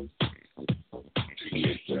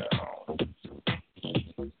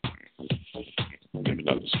 Living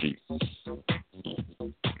on the streets.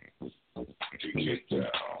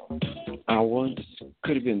 I once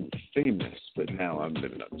could have been famous, but now I'm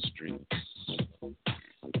living on the streets.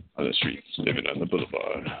 On the streets, living on the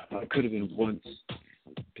boulevard. I could have once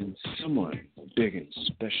been someone big and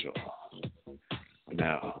special. But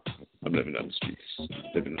now I'm living on the streets,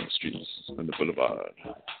 on the boulevard.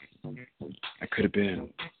 I could have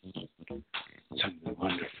been something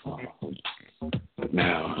wonderful. But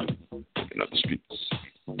now, living on the streets,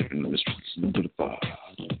 living on the streets, living to the bar.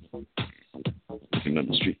 Living on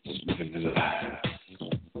the streets, living in the life.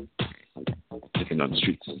 Living on the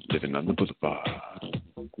streets, living on the boulevard.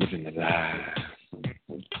 Living the life.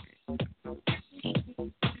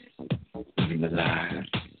 Living the life.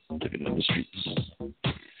 Living on the streets.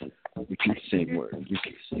 Repeat the same word.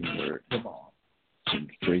 Repeat the same word. Come on. Some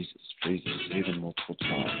phrases. Say them multiple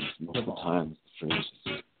times. The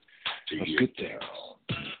phrases. Of good things.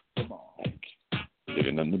 Come on. Like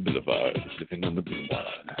living on the boulevard. Living on the boulevard.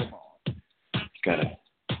 Come on. You gotta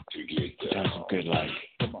have some good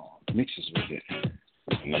mixes with it.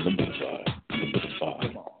 Living on the boulevard.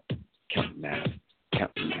 Come on. Counting math.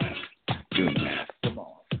 Doing math. Come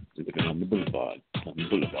on. Living on the boulevard.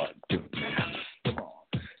 Doing math. Come on.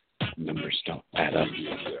 Numbers don't add up.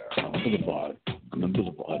 On the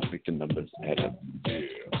boulevard, make the numbers add up.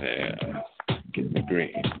 Yeah. Get me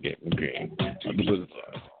green. On the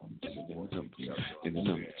boulevard. In the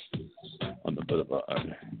numbers. On the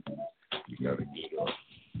boulevard. You gotta get up.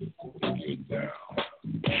 Get down.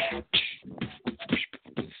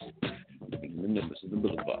 In the numbers in the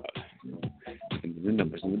boulevard. In the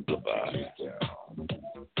numbers in the boulevard. Get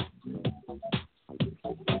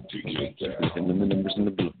down. In the numbers in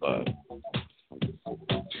the boulevard.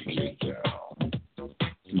 Get down.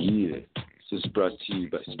 Yeah. This is brought to you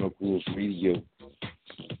by Smoke Rules Radio.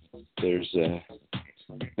 There's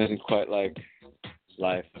nothing quite like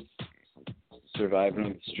life. Surviving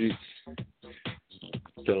on the streets.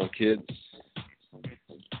 Fellow kids.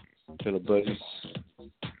 Fellow buddies.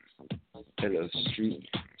 Fellow street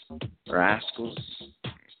rascals.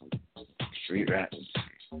 Street rats.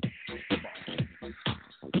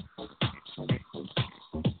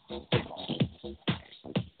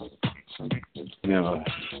 Now,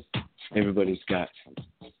 everybody's got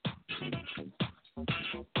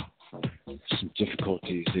some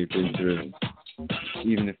difficulties they've been through,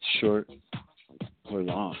 even if it's short or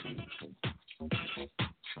long.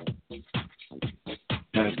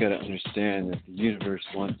 Now, I've got to understand that the universe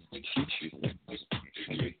wants to teach you things.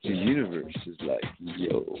 The universe is like,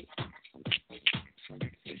 yo,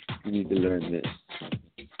 you need to learn this,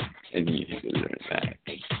 and you need to learn that.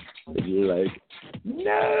 And you're like,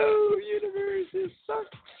 no, universe, it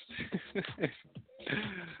sucks.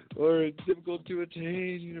 Or it's difficult to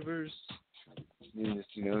attain, universe. You just,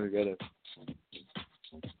 you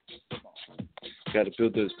gotta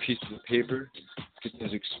build those pieces of paper, get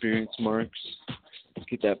those experience marks,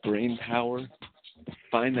 get that brain power,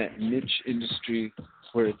 find that niche industry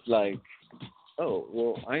where it's like, oh,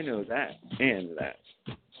 well, I know that and that.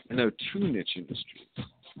 I know two niche industries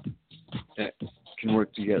that can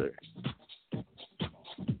work together.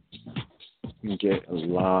 You can get a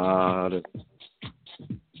lot of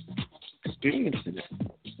experience in it.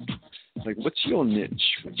 Like, what's your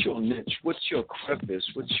niche? What's your crevice?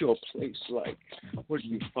 What's your place like? Where do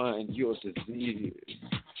you find your disease,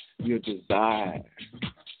 your desire?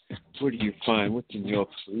 Where do you find what's in your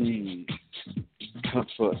please?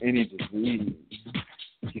 Comfort any disease.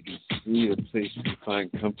 You can see a place to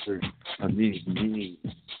find comfort on these knees.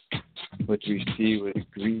 What we see with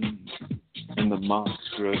greed and the moss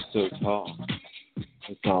grows so tall.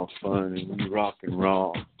 It's all fun and we rock and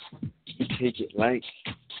roll. We take it like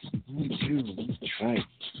we do, we try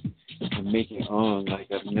and make it on like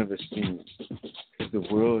I've never seen it. Because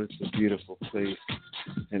the world is a beautiful place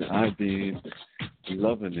and I've been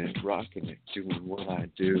loving it, rocking it, doing what I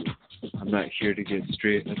do. I'm not here to get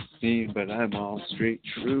straight up seen, but I'm all straight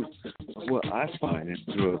true of what I find and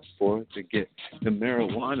throw it forth to get the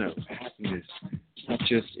marijuana of happiness. Not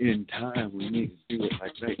just in time, we need to do it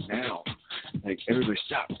like right now. Like everybody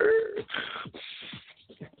stop.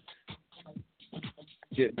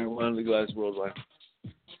 Get marijuana legalized worldwide.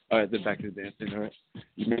 All right, then back to the dancing. All right,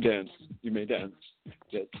 you may dance.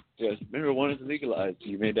 Yes. Marijuana is legalized.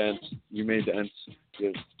 You may dance.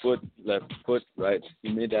 Yes, foot, left foot, right.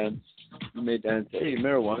 You may dance. Hey,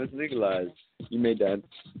 marijuana is legalized. You may dance.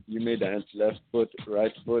 Left foot,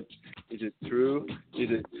 right foot. Is it true?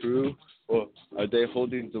 Or are they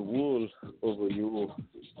holding the wool over you?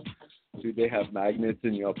 Do they have magnets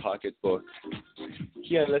in your pocketbook?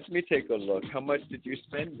 Yeah, let me take a look. How much did you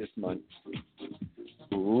spend this month?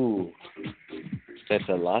 Ooh, that's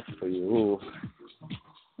a lot for you.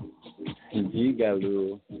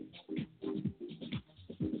 Yigaloo.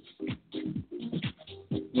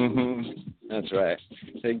 That's right.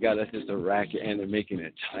 They got us as a racket and they're making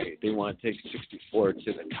it tight. They want to take 64 to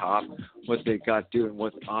the top. What they got doing,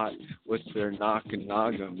 what's odd, what's their knock and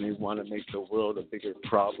noggin. They want to make the world a bigger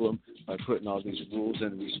problem. by putting all these rules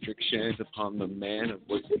and restrictions upon the man of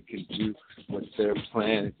what they can do, what's their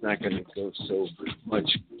plan. It's not going to go so much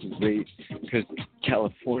great because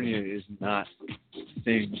California is not the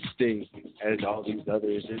same state as all these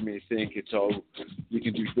others. They may think it's all, you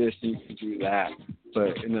can do this and you can do that.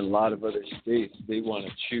 But in a lot of other states, they want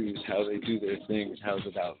to choose how they do their things. How's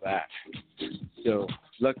about that? So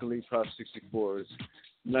luckily, Prop 64 is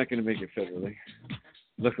not going to make it federally.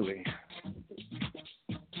 Luckily.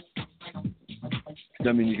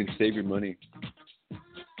 I mean, you can save your money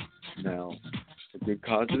now for good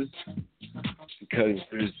causes because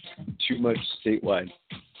there's too much statewide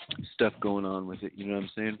stuff going on with it. You know what I'm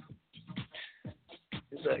saying?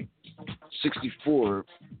 It's like 64,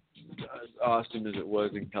 as awesome as it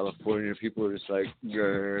was in California, people are just like,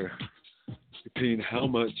 you're paying how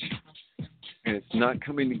much? And it's not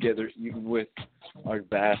coming together even with our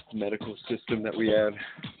vast medical system that we have.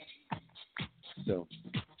 So,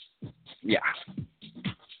 yeah.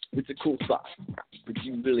 It's a cool spot, but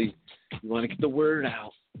you want to get the word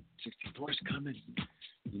out. 64 is coming,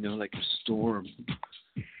 you know, like a storm.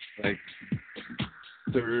 Like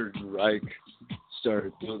Third Reich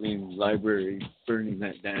started building libraries, burning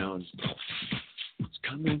that down. It's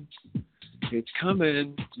coming. It's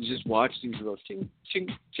coming. You just watch these little chink,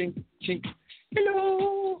 chink, chink, chink.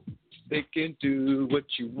 Hello. They can do what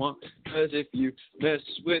you want, because if you mess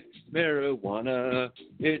with marijuana,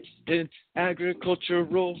 it's an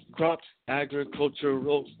agricultural crop,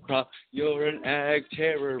 You're an ag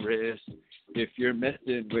terrorist if you're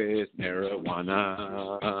messing with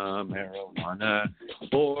marijuana,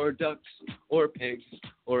 or ducks, or pigs,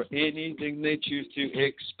 or anything they choose to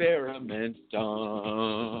experiment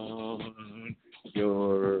on.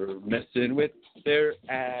 You're messing with their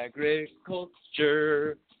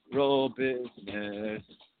agriculture. Business,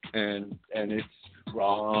 and it's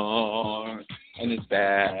wrong, and it's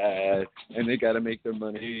bad, and they got to make their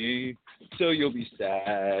money, so you'll be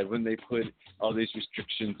sad when they put all these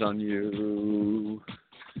restrictions on you.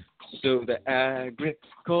 So the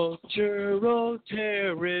Agricultural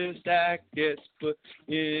Terrorist Act gets put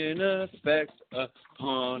in effect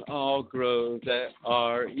upon all grows that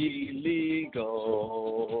are illegal.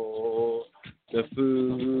 The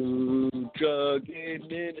Food Drug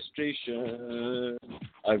Administration,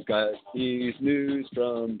 I've got these news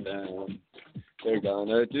from them. They're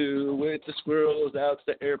gonna do with the squirrels out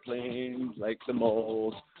the airplanes like the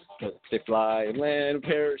moles. But they fly and land in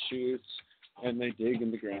parachutes and they dig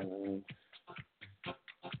in the ground.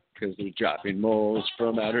 Because they're dropping moles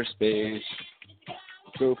from outer space,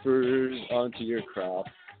 gophers onto your crop.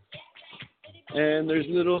 And there's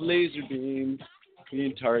little laser beams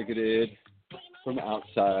being targeted from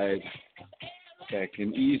outside that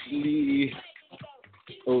can easily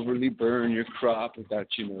overly burn your crop without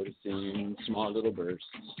you noticing. Small little bursts.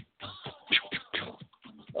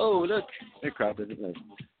 Oh, look, that crop isn't live.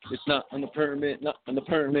 It's not on the permit,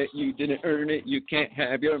 you didn't earn it, you can't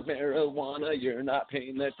have your marijuana, you're not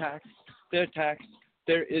paying the tax.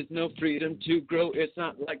 There is no freedom to grow, it's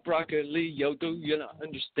not like broccoli, yo, do you not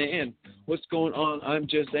understand what's going on? I'm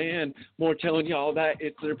just saying, more telling y'all that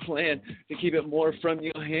it's their plan to keep it more from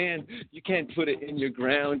your hand. You can't put it in your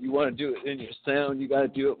ground, you want to do it in your sound, you got to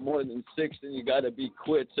do it more than 6, and you got to be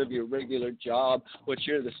quits of your regular job. What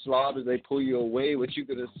you're the slob as they pull you away, what you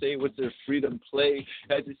gonna say, what's their freedom play,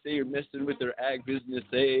 as they say you're messing with their ag business,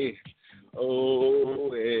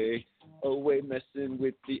 away messing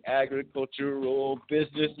with the agricultural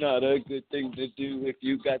business, not a good thing to do if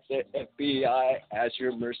you got the FBI as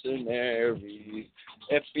your mercenary.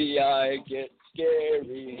 FBI gets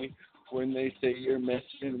scary when they say you're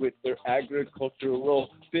messing with their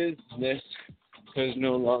agricultural business, because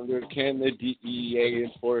no longer can the DEA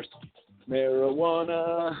enforce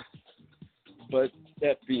marijuana, but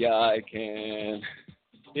FBI can.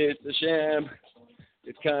 It's a sham.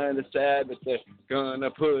 It's kind of sad, but they're gonna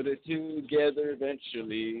put it together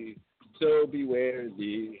eventually. So beware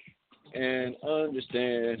thee and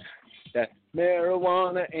understand that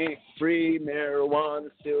marijuana ain't free.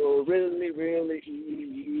 Marijuana's still really, really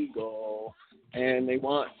illegal. And they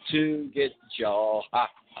want to get y'all.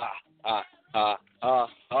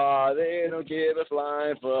 They don't give a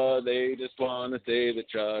flying fuck. They just want to say the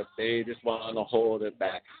truck. They just want to hold it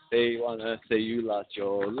back. They want to say you lost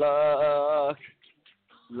your luck.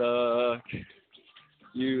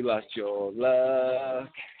 You lost your luck.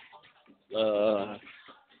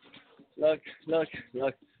 Luck,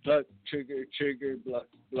 trigger, bluck,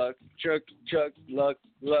 truck, luck,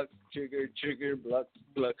 trigger, pluck,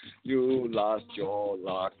 pluck. You lost your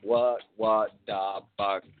luck. What the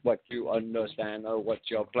fuck? What you understand or what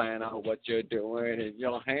your plan or what you're doing in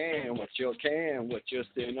your hand? What you can, what you're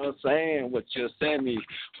still not saying, what you're semi,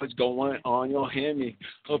 what's going on your hemi,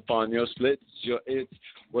 up on your splits, your it's.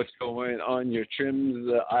 What's going on your trims,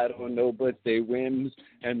 I don't know, but they whims,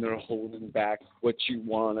 and they're holding back what you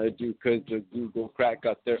want to do because the Google crack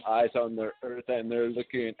got their eyes on their earth, and they're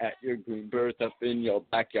looking at your green birth up in your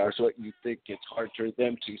backyard. So what you think it's hard for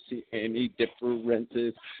them to see any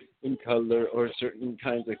differences in color or certain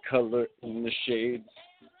kinds of color in the shades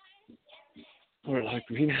or like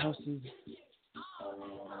greenhouses.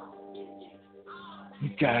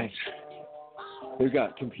 These guys, they've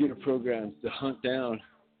got computer programs to hunt down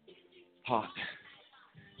pot.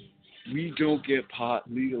 We don't get pot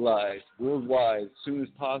legalized worldwide as soon as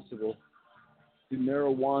possible. The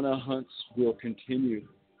marijuana hunts will continue.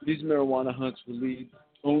 These marijuana hunts will lead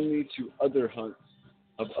only to other hunts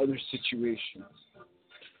of other situations.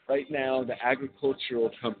 Right now, the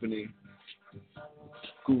agricultural company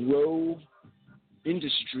grow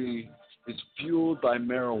industry is fueled by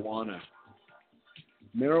marijuana.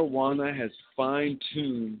 Marijuana has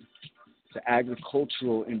fine-tuned the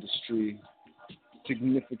agricultural industry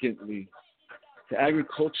significantly. The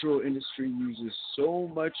agricultural industry uses so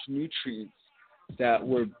much nutrients that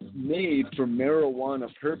were made for marijuana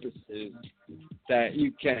purposes that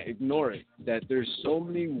you can't ignore it. That there's so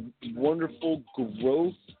many wonderful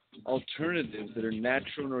growth alternatives that are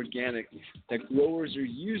natural and organic that growers are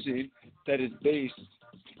using that is based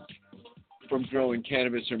from growing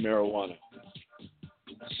cannabis or marijuana.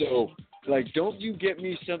 So, like, don't you get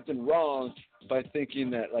me something wrong by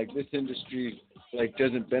thinking that, like, this industry, like,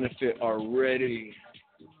 doesn't benefit already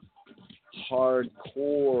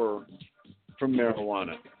hardcore from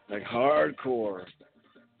marijuana. Like, hardcore.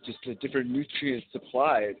 Just the different nutrients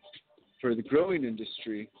supplied for the growing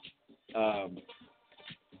industry,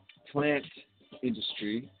 plant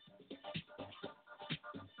industry.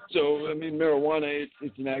 So, I mean, marijuana,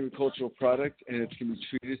 it's an agricultural product, and it can be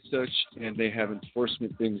treated as such, and they have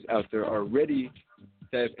enforcement things out there already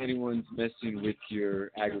that if anyone's messing with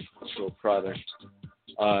your agricultural product,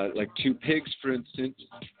 like 2 pigs, for instance,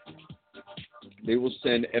 they will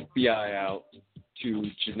send FBI out to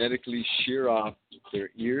genetically shear off their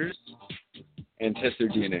ears and test their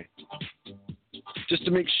DNA, just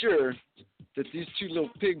to make sure that these 2 little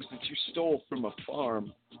pigs that you stole from a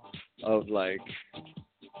farm of, like,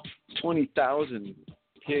 20,000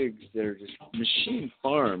 pigs that are just machine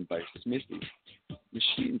farmed by Smithy.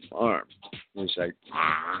 Machine farmed. And it's like,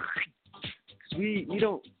 because we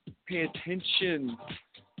don't pay attention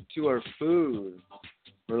to our food.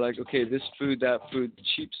 We're like, okay, this food, that food,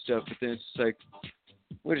 cheap stuff, but then it's like,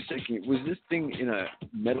 wait a second, was this thing in a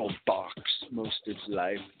metal box most of its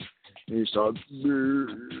life? And you're just all,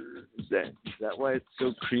 is that why it's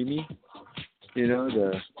so creamy? You know,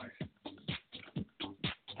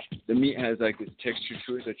 the meat has like this texture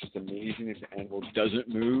to it that's just amazing. If the animal doesn't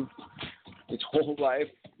move its whole life,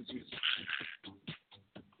 it's just,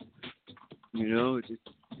 you know, it's just,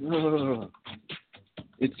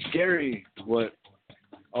 it's scary what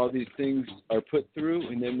all these things are put through,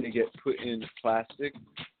 and then they get put in plastic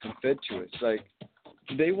and fed to us. Like,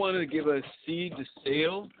 they want to give us seed to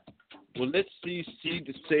sale. Well, let's see seed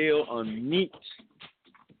to sale on meat.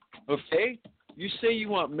 Okay? You say you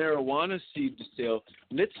want marijuana seed to sale.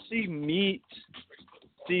 Let's see meat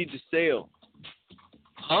seed to sale.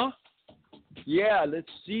 Huh? Yeah, let's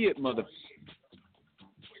see it, mother.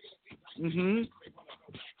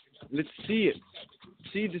 Let's see it.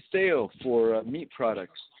 Seed to sale for meat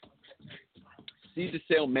products. Seed to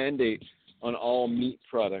sale mandate on all meat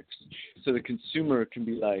products, so the consumer can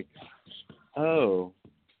be like, oh,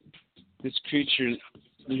 this creature,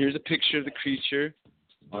 here's a picture of the creature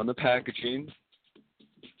on the packaging.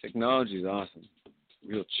 Technology is awesome.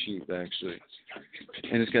 Real cheap, actually.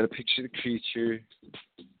 And it's got a picture of the creature,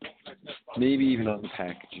 maybe even on the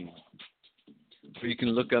packaging. Or you can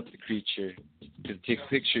look up the creature and take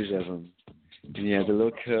pictures of them. And you have the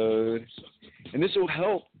little code. And this will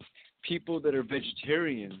help people that are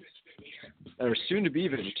vegetarians, or soon to be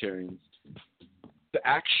vegetarians. The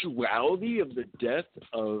actuality of the death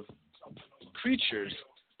of creatures,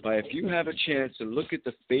 by if you have a chance to look at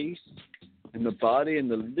the face and the body and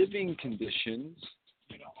the living conditions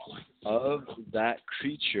of that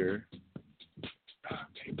creature,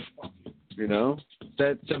 you know,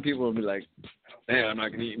 that some people will be like, man, I'm not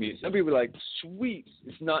going to eat meat. Some people are like, sweet,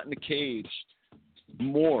 it's not in a cage.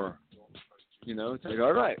 More, you know, it's like,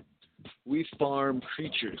 all right, we farm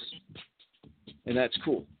creatures, and that's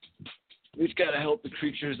cool. We've got to help the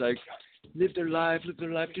creatures, like, live their life.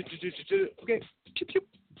 Okay, chip, chip.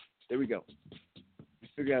 There we go. We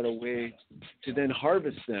figure out a way to then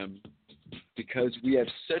harvest them because we have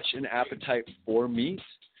such an appetite for meat.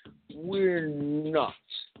 We're not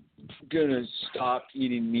going to stop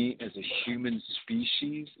eating meat as a human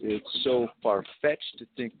species. It's so far-fetched to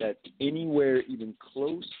think that anywhere even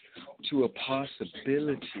close to a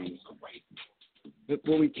possibility. But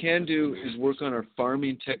what we can do is work on our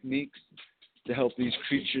farming techniques to help these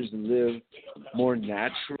creatures live more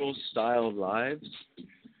natural style lives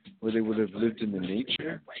where they would have lived in the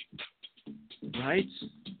nature, right?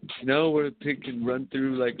 You know, where a pig can run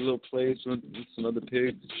through like a little place with some other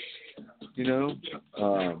pigs, you know?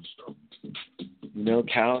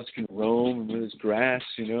 Cows can roam with this grass,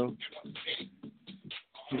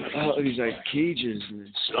 all these like cages and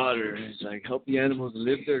slaughter, and it's like help the animals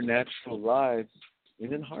live their natural lives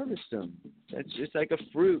and then harvest them. That's just like a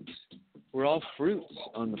fruit. We're all fruits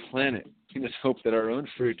on the planet. We just hope that our own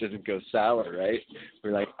fruit doesn't go sour, right?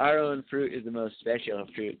 We're like, our own fruit is the most special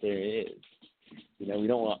fruit there is. We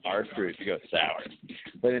don't want our fruit to go sour.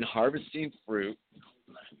 But in harvesting fruit,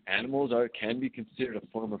 animals can be considered a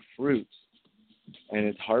form of fruit. And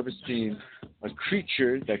it's harvesting a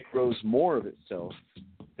creature that grows more of itself,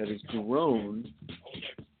 that is grown,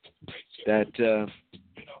 that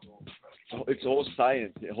it's all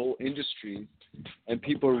science, the whole industry. And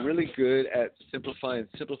people are really good at simplifying,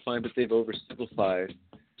 but they've oversimplified.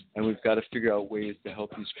 And we've got to figure out ways to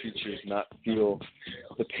help these creatures not feel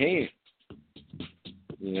the pain.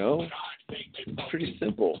 It's pretty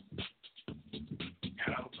simple.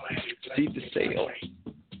 Seed to sale.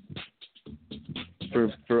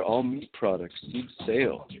 For all meat products, seed to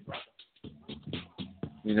sale.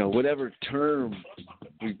 Whatever term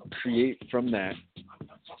we create from that,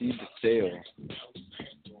 seed to sale.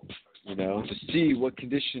 To see what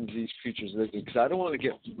conditions these creatures live in. Because I don't want to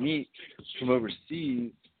get meat from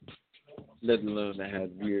overseas, let alone that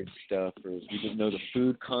had weird stuff, or we didn't know the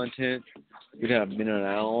food content. We'd have mineral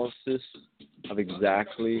analysis of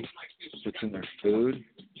exactly what's in their food,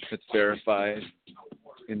 that's verified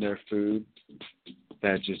in their food.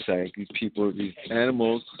 That just like these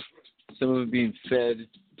animals, some of them being fed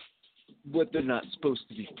what they're not supposed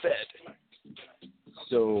to be fed.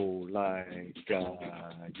 So, we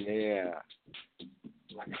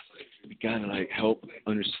gotta help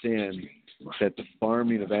understand that the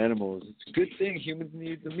farming of animals, it's a good thing. Humans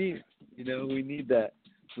need the meat. We need that.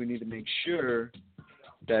 We need to make sure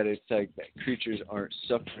that it's that creatures aren't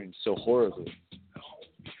suffering so horribly.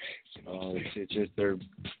 It's just their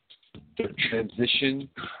transition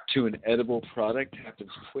to an edible product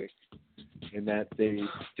happens quick, and that they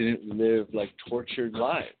didn't live tortured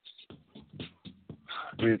lives.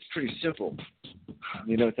 It's pretty simple.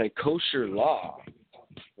 It's like kosher law.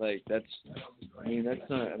 That's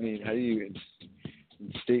not, how do you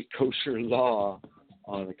instate kosher law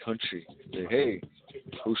on a country? Say, hey,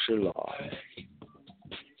 kosher law.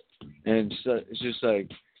 And so it's just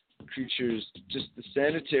creatures, just the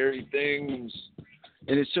sanitary things.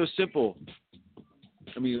 And it's so simple.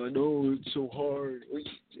 I know it's so hard.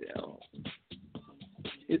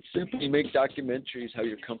 It's simple. You make documentaries how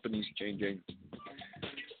your company's changing.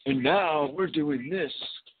 And now we're doing this.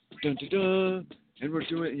 Dun, dun, dun. And we're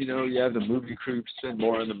doing, you have the movie crew, spend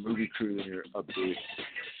more on the movie crew than your updates.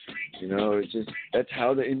 It's just, that's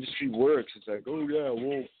how the industry works. It's like, oh yeah,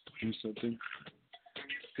 we'll do something.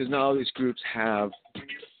 Because now all these groups have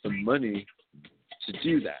the money to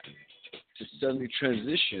do that, to suddenly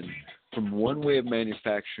transition from one way of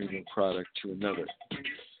manufacturing a product to another.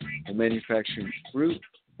 And manufacturing fruit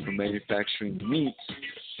or manufacturing meat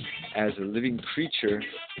as a living creature.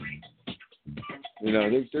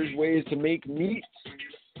 There's ways to make meat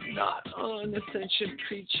not an sentient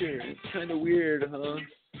creature. It's kind of weird, huh?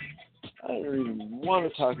 I don't even want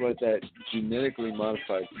to talk about that genetically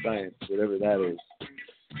modified science, whatever that is.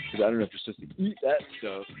 Because I don't know if you're supposed to eat that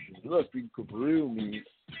stuff. Look, we can brew meat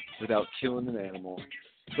without killing an animal.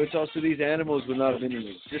 But it's also these animals would not have been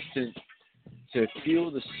in existence to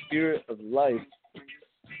feel the spirit of life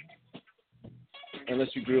unless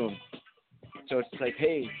we grew them. So it's like,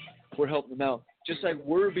 hey, we're helping them out. Just like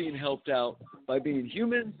we're being helped out by being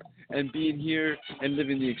human and being here and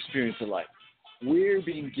living the experience of life. We're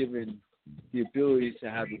being given the ability to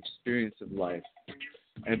have the experience of life.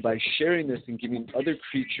 And by sharing this and giving other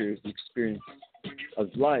creatures the experience of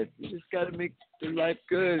life, you just got to make their life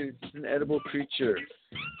good. It's an edible creature.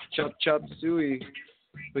 Chop, chop, suey.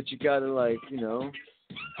 But you got to,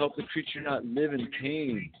 help the creature not live in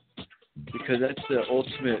pain. Because that's the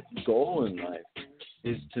ultimate goal in life,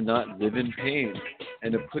 is to not live in pain.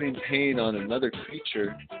 And putting pain on another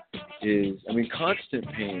creature is, constant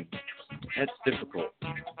pain. That's difficult.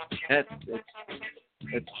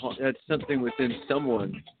 That's something within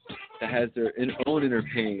someone that has their own inner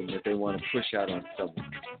pain that they want to push out on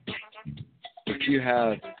someone. If you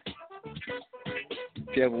have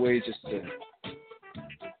ways just to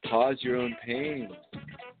pause your own pain,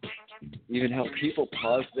 even help people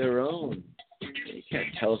pause their own. You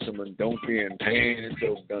can't tell someone, don't be in pain, it's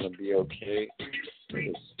all gonna be okay. It's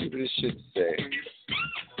the stupidest shit to say.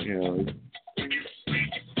 You know,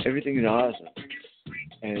 everything is awesome.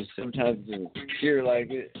 And sometimes you hear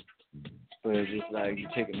like it, but it's just like you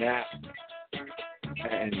take a nap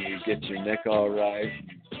and you get your neck all right,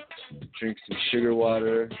 drink some sugar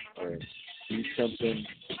water or eat something,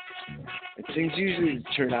 and things usually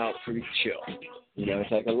turn out pretty chill. You know,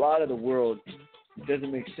 it's like a lot of the world, it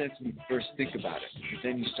doesn't make sense when you first think about it. But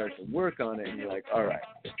then you start to work on it and you're like, all right,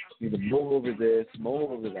 you need to mull over this, mull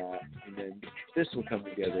over that, and then this will come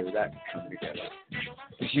together, that will come together.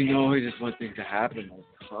 But you know, you just want things to happen, like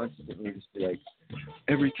constantly, just be like,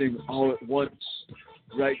 everything all at once,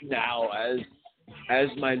 right now, as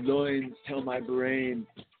my loins tell my brain,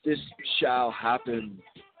 this shall happen,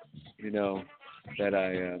 you know, that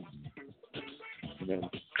I,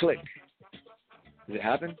 click. Did it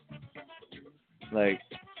happen? Like,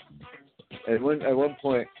 at one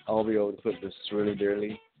point, I'll be able to put this really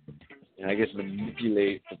dirty, and I get to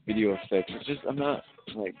manipulate the video effects. It's just, I'm not,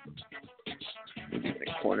 like, maybe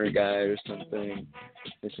a corner guy or something.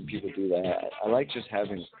 There's some people do that. I like just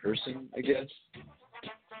having a person, I guess.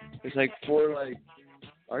 It's like for, like,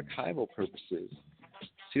 archival purposes.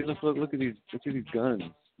 See, look at these guns.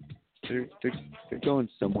 They're going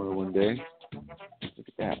somewhere one day. Look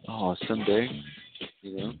at that. Oh, someday,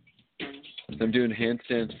 you know. If I'm doing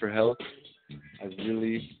handstands for health, I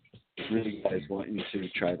really, really guys want you to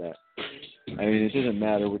try that. I mean, it doesn't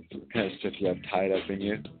matter what kind of stuff you have tied up in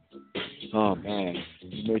you. Oh man,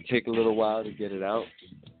 it may take a little while to get it out,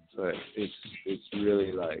 but it's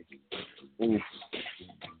really like, oof.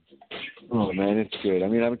 Oh man, it's good. I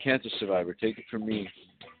mean, I'm a cancer survivor. Take it from me.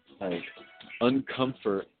 Like,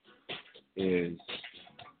 uncomfort is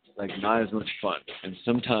like not as much fun, and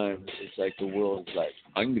sometimes it's like the world's like,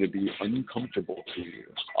 I'm gonna be uncomfortable to you.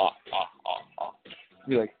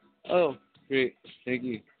 You're like, oh great, thank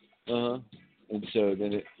you, and so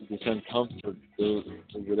then this uncomfort, or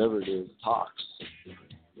whatever it is, talks so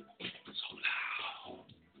loud,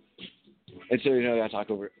 and so you know I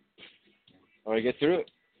talk over it, or I get through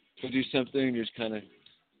it. So do something, just kind of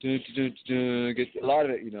get a lot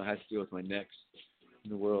of it, you know, has to deal with my necks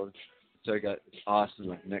in the world. So I got this awesome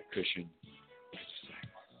like neck cushion.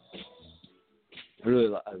 I really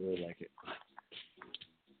like it.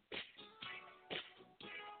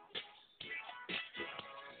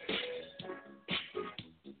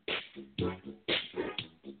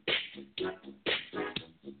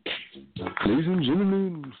 Ladies and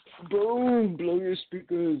gentlemen, boom, blow your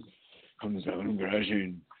speakers. Comes down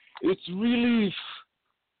crashing. It's Relief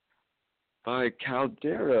by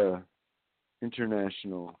Caldera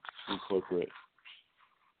International Incorporated.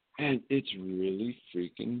 And it's really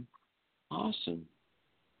freaking awesome.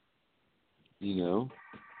 You know?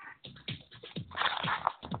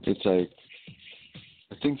 It's like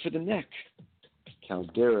a thing for the neck.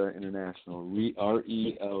 Caldera International.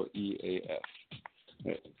 RELEAF.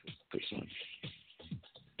 Right, put this on.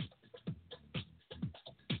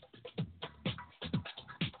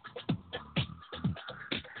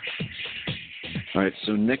 All right,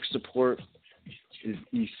 so neck support is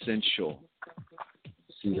essential.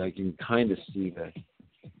 See, I can kind of see that.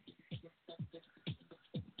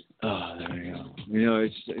 Oh, there you go. You know,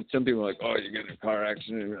 it's some people are like, oh, you get in a car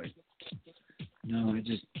accident. You're like, no, I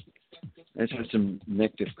just have some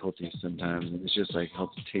neck difficulties sometimes. And it's just like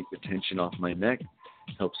helps take the tension off my neck,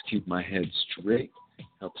 helps keep my head straight,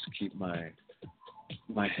 helps keep my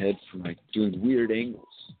head from like doing weird angles.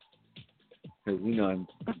 Because, you know, I'm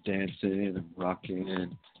dancing and I'm rocking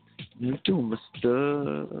and I'm doing my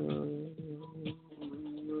stuff.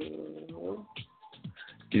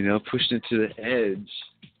 You know, pushing it to the edge.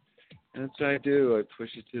 That's what I do. I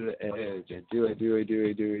push it to the edge. I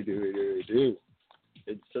do.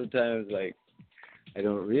 And sometimes, like, I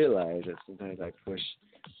don't realize that sometimes I push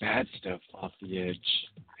bad stuff off the edge.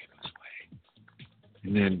 It goes away.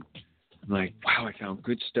 And then I'm like, wow, I found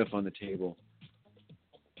good stuff on the table.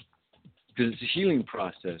 Because it's a healing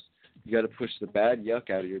process. You got to push the bad yuck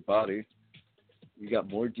out of your body. We got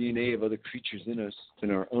more DNA of other creatures in us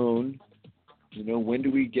than our own. You know, when do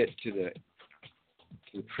we get to the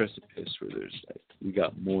precipice where there's like we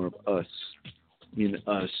got more of us in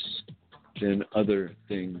us than other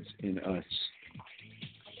things in us?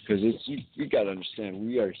 Because it's you got to understand,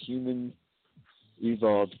 we are human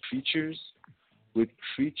evolved creatures with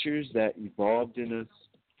creatures that evolved in us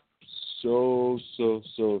so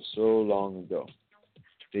long ago.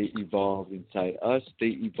 They evolved inside us.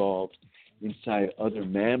 They evolved inside other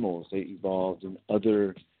mammals. They evolved in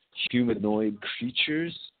other humanoid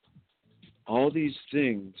creatures. All these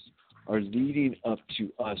things are leading up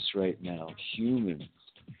to us right now, humans,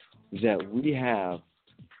 that we have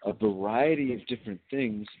a variety of different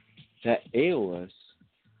things that ail us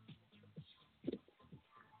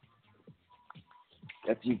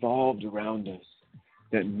that's evolved around us,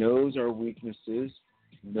 that knows our weaknesses,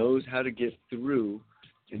 knows how to get through,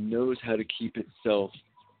 and knows how to keep itself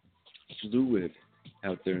fluid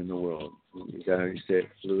out there in the world. Is that how you say it,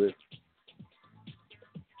 fluid?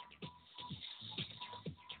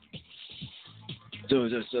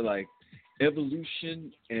 So like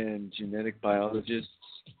evolution and genetic biologists,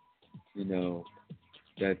 you know,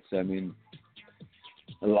 that's, I mean,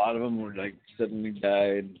 a lot of them were like suddenly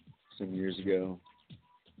died some years ago,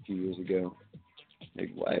 a few years ago.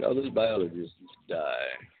 Like, why did all those biologists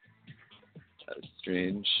die? That's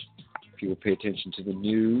strange. People pay attention to the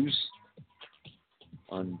news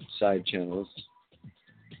on side channels.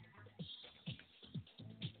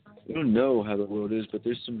 We don't know how the world is, but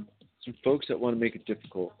there's some folks that want to make it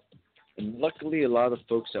difficult. And luckily, a lot of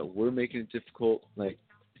folks that were making it difficult, like,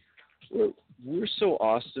 we're so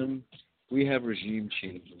awesome, we have regime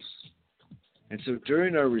changes. And so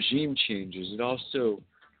during our regime changes, it also,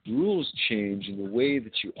 rules change in the way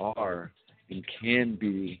that you are and can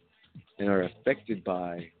be and are affected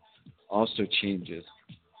by also changes.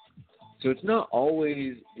 So it's not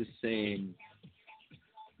always the same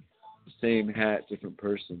hat, different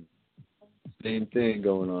person. Same thing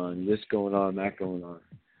going on, this going on, that going on.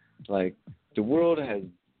 Like, the world has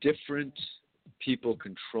different people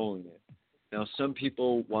controlling it. Now, some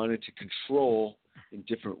people wanted to control in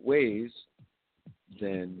different ways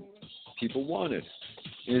than people wanted.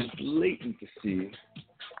 And it's blatant to see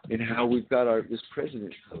in how we've got this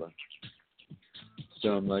president fella. So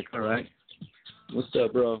I'm like, all right, what's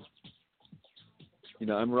up, bro? You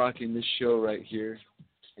know, I'm rocking this show right here,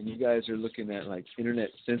 and you guys are looking at, like,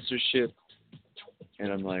 internet censorship.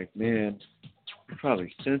 And I'm like, man, you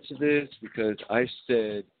probably censor this because I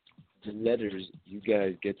said the letters, you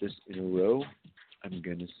guys get this in a row. I'm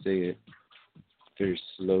going to say it very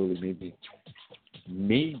slowly.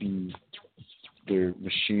 Maybe their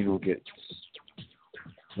machine will get,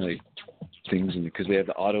 like, things in it because they have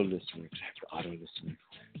the auto listener. Are you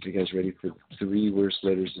guys ready for 3 worst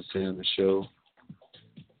letters to say on the show?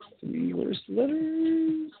 3 worst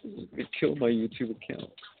letters? It killed my YouTube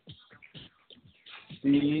account.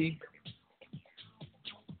 C.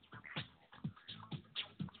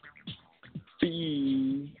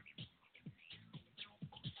 B.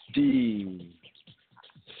 D.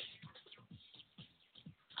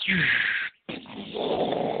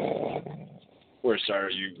 We're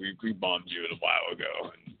sorry, we bombed you a while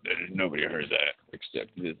ago, and nobody heard that except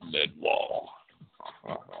this lead wall.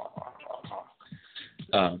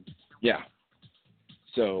 Yeah.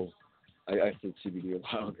 So I said CBD a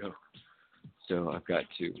while ago. So I've got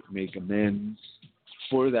to make amends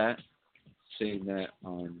for that, saying that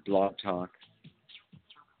on Blog Talk.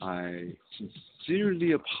 I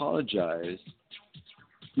sincerely apologize,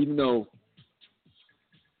 even though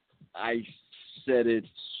I said it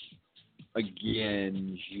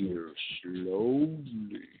again here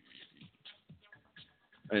slowly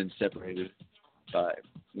and separated by a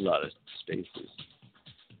lot of spaces.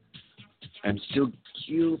 I'm still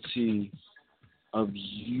guilty of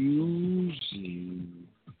using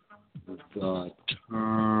the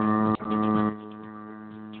term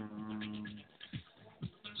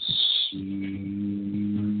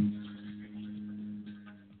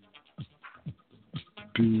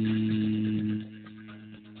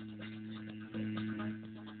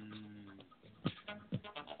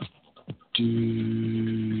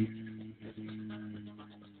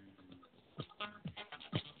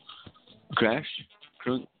Crash?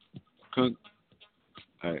 Crunk? Crunk?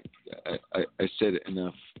 Alright, I said it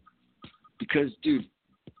enough. Because, dude,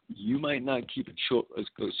 you might not keep a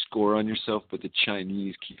score on yourself, but the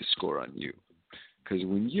Chinese keep a score on you. Because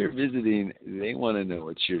when you're visiting, they want to know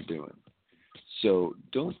what you're doing. So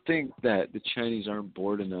don't think that the Chinese aren't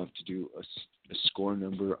bored enough to do a score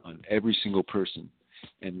number on every single person.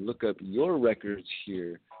 And look up your records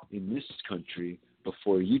here in this country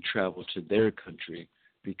before you travel to their country.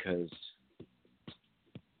 Because,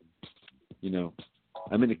 you know,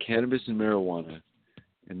 I'm into cannabis and marijuana,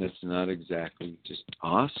 and that's not exactly just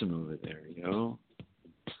awesome over there, you know?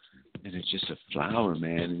 And it's just a flower,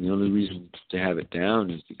 man, and the only reason to have it down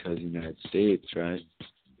is because of the United States, right?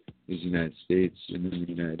 is the United States and then the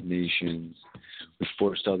United Nations. We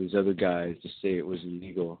forced all these other guys to say it was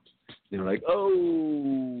illegal. They were like,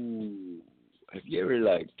 oh, have you ever,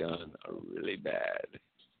 like, done a really bad,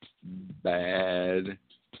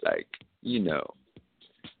 like, you know,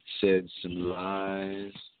 said some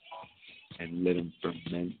lies and let them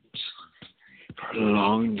ferment for a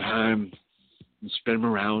long time and spread them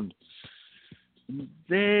around, and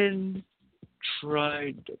then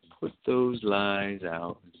tried to put those lies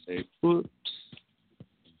out and say, whoops,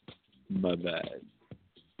 my bad.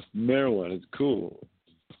 Marijuana's cool.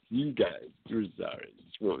 You guys, you're sorry.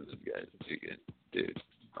 What was this guy thinking? Dude,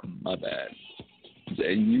 my bad.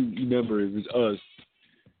 And you remember it was us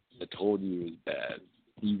that told you it was bad.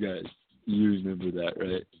 You guys, you remember that,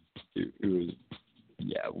 right? It was,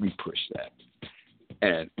 yeah, we pushed that.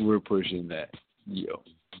 And we're pushing that,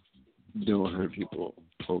 don't hurt people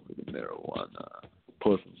over the marijuana.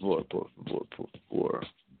 Por favor.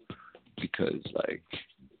 Because, like,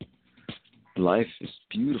 life is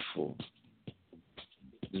beautiful.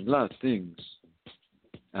 There's a lot of things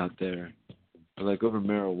out there. But, like, over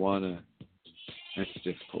marijuana, that's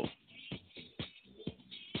difficult.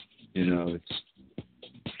 You know, it's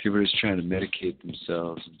people are just trying to medicate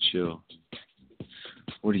themselves and chill.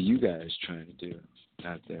 What are you guys trying to do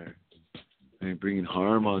out there? I mean, bringing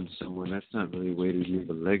harm on someone, that's not really a way to leave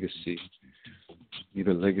a legacy. Leave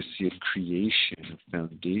a legacy of creation, of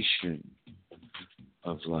foundation,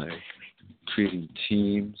 of, like, creating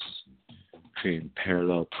teams, creating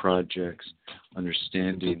parallel projects,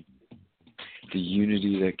 understanding the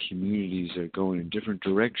unity that communities are going in different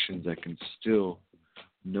directions that can still,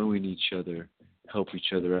 knowing each other, help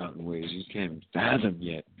each other out in ways you can't even fathom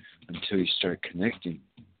yet until you start connecting.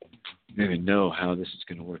 You don't even know how this is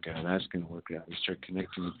going to work out, that's going to work out. You start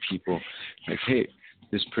connecting with people like, hey,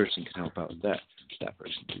 this person can help out with that. That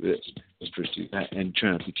person do this person do that. And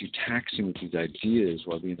trying not to be too taxing with these ideas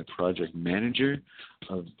while being the project manager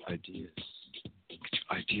of ideas. Get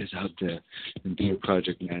your ideas out there and be a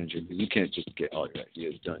project manager, because you can't just get all your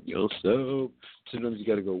ideas done yourself. Sometimes you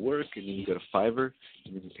got to go work, and then you got a Fiverr,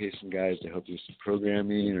 and then you pay some guys to help you with some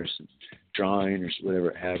programming or some drawing or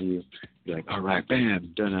whatever have you. You're like, all right,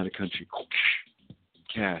 bam, done, out of country.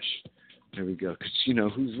 Cash. There we go. Because,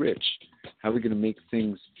 who's rich? How are we going to make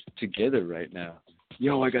things together right now?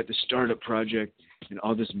 Yo, I got this startup project and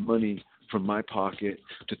all this money from my pocket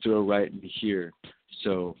to throw right into here.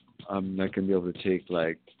 So I'm not going to be able to take,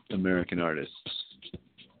 like, American artists.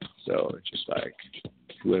 So it's just like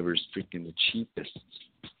whoever's freaking the cheapest.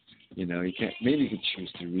 You can't, maybe you can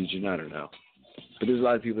choose the region, I don't know. But there's a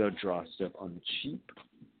lot of people that draw stuff on the cheap.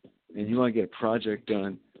 And you want to get a project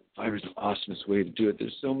done, Fiverr's the awesomest way to do it.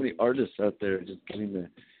 There's so many artists out there just getting the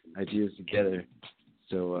ideas together.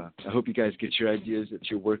 So I hope you guys get your ideas, that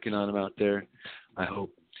you're working on them out there. I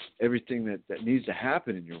hope everything that needs to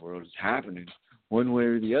happen in your world is happening one way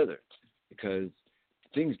or the other, because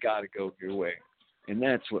things got to go your way. And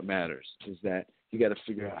that's what matters, is that you got to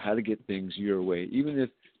figure out how to get things your way. Even if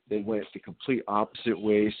they went the complete opposite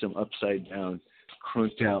way, some upside down,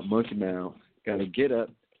 crunked out monkey mouth, got to get up,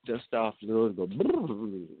 dust off a little, go,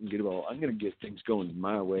 and get all. I'm going to get things going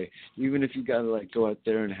my way. Even if you got to, like, go out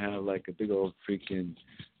there and have, like, a big old freaking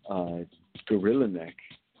gorilla neck,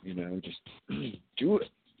 just do it.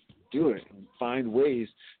 Do it and find ways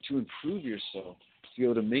to improve yourself, to be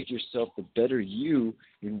able to make yourself the better you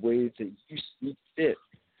in ways that you see fit.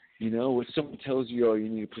 When someone tells you, oh, you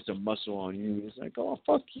need to put some muscle on you, it's like, oh,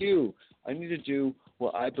 fuck you. I need to do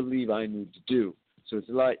what I believe I need to do. So it's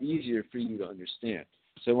a lot easier for you to understand.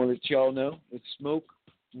 So I want to let y'all know, it's Smoke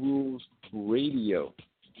Rules Radio.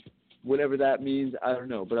 Whatever that means, I don't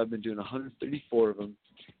know. But I've been doing 134 of them,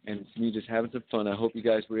 and it's me just having some fun. I hope you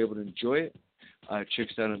guys were able to enjoy it. Check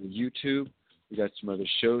us out on the YouTube. We got some other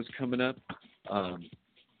shows coming up.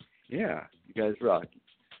 Yeah, you guys rock.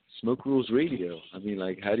 Smoke Rules Radio. I mean,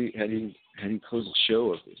 like, how do you close a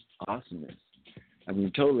show of this awesomeness? I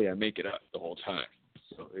mean, totally, I make it up the whole time.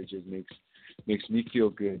 So it just makes me feel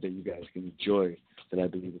good that you guys can enjoy that. I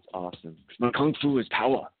believe it's awesome. My kung fu is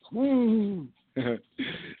power. Woo!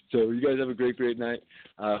 So you guys have a great, great night.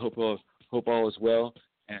 Hope all is well,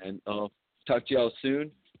 and I'll talk to y'all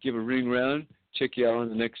soon. Give a ring round. Check you out on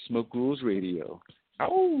the next Smoke Rules Radio.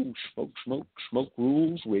 Oh, Smoke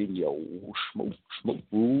Rules Radio. Smoke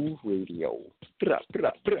Rules Radio.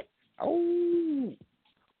 Oh.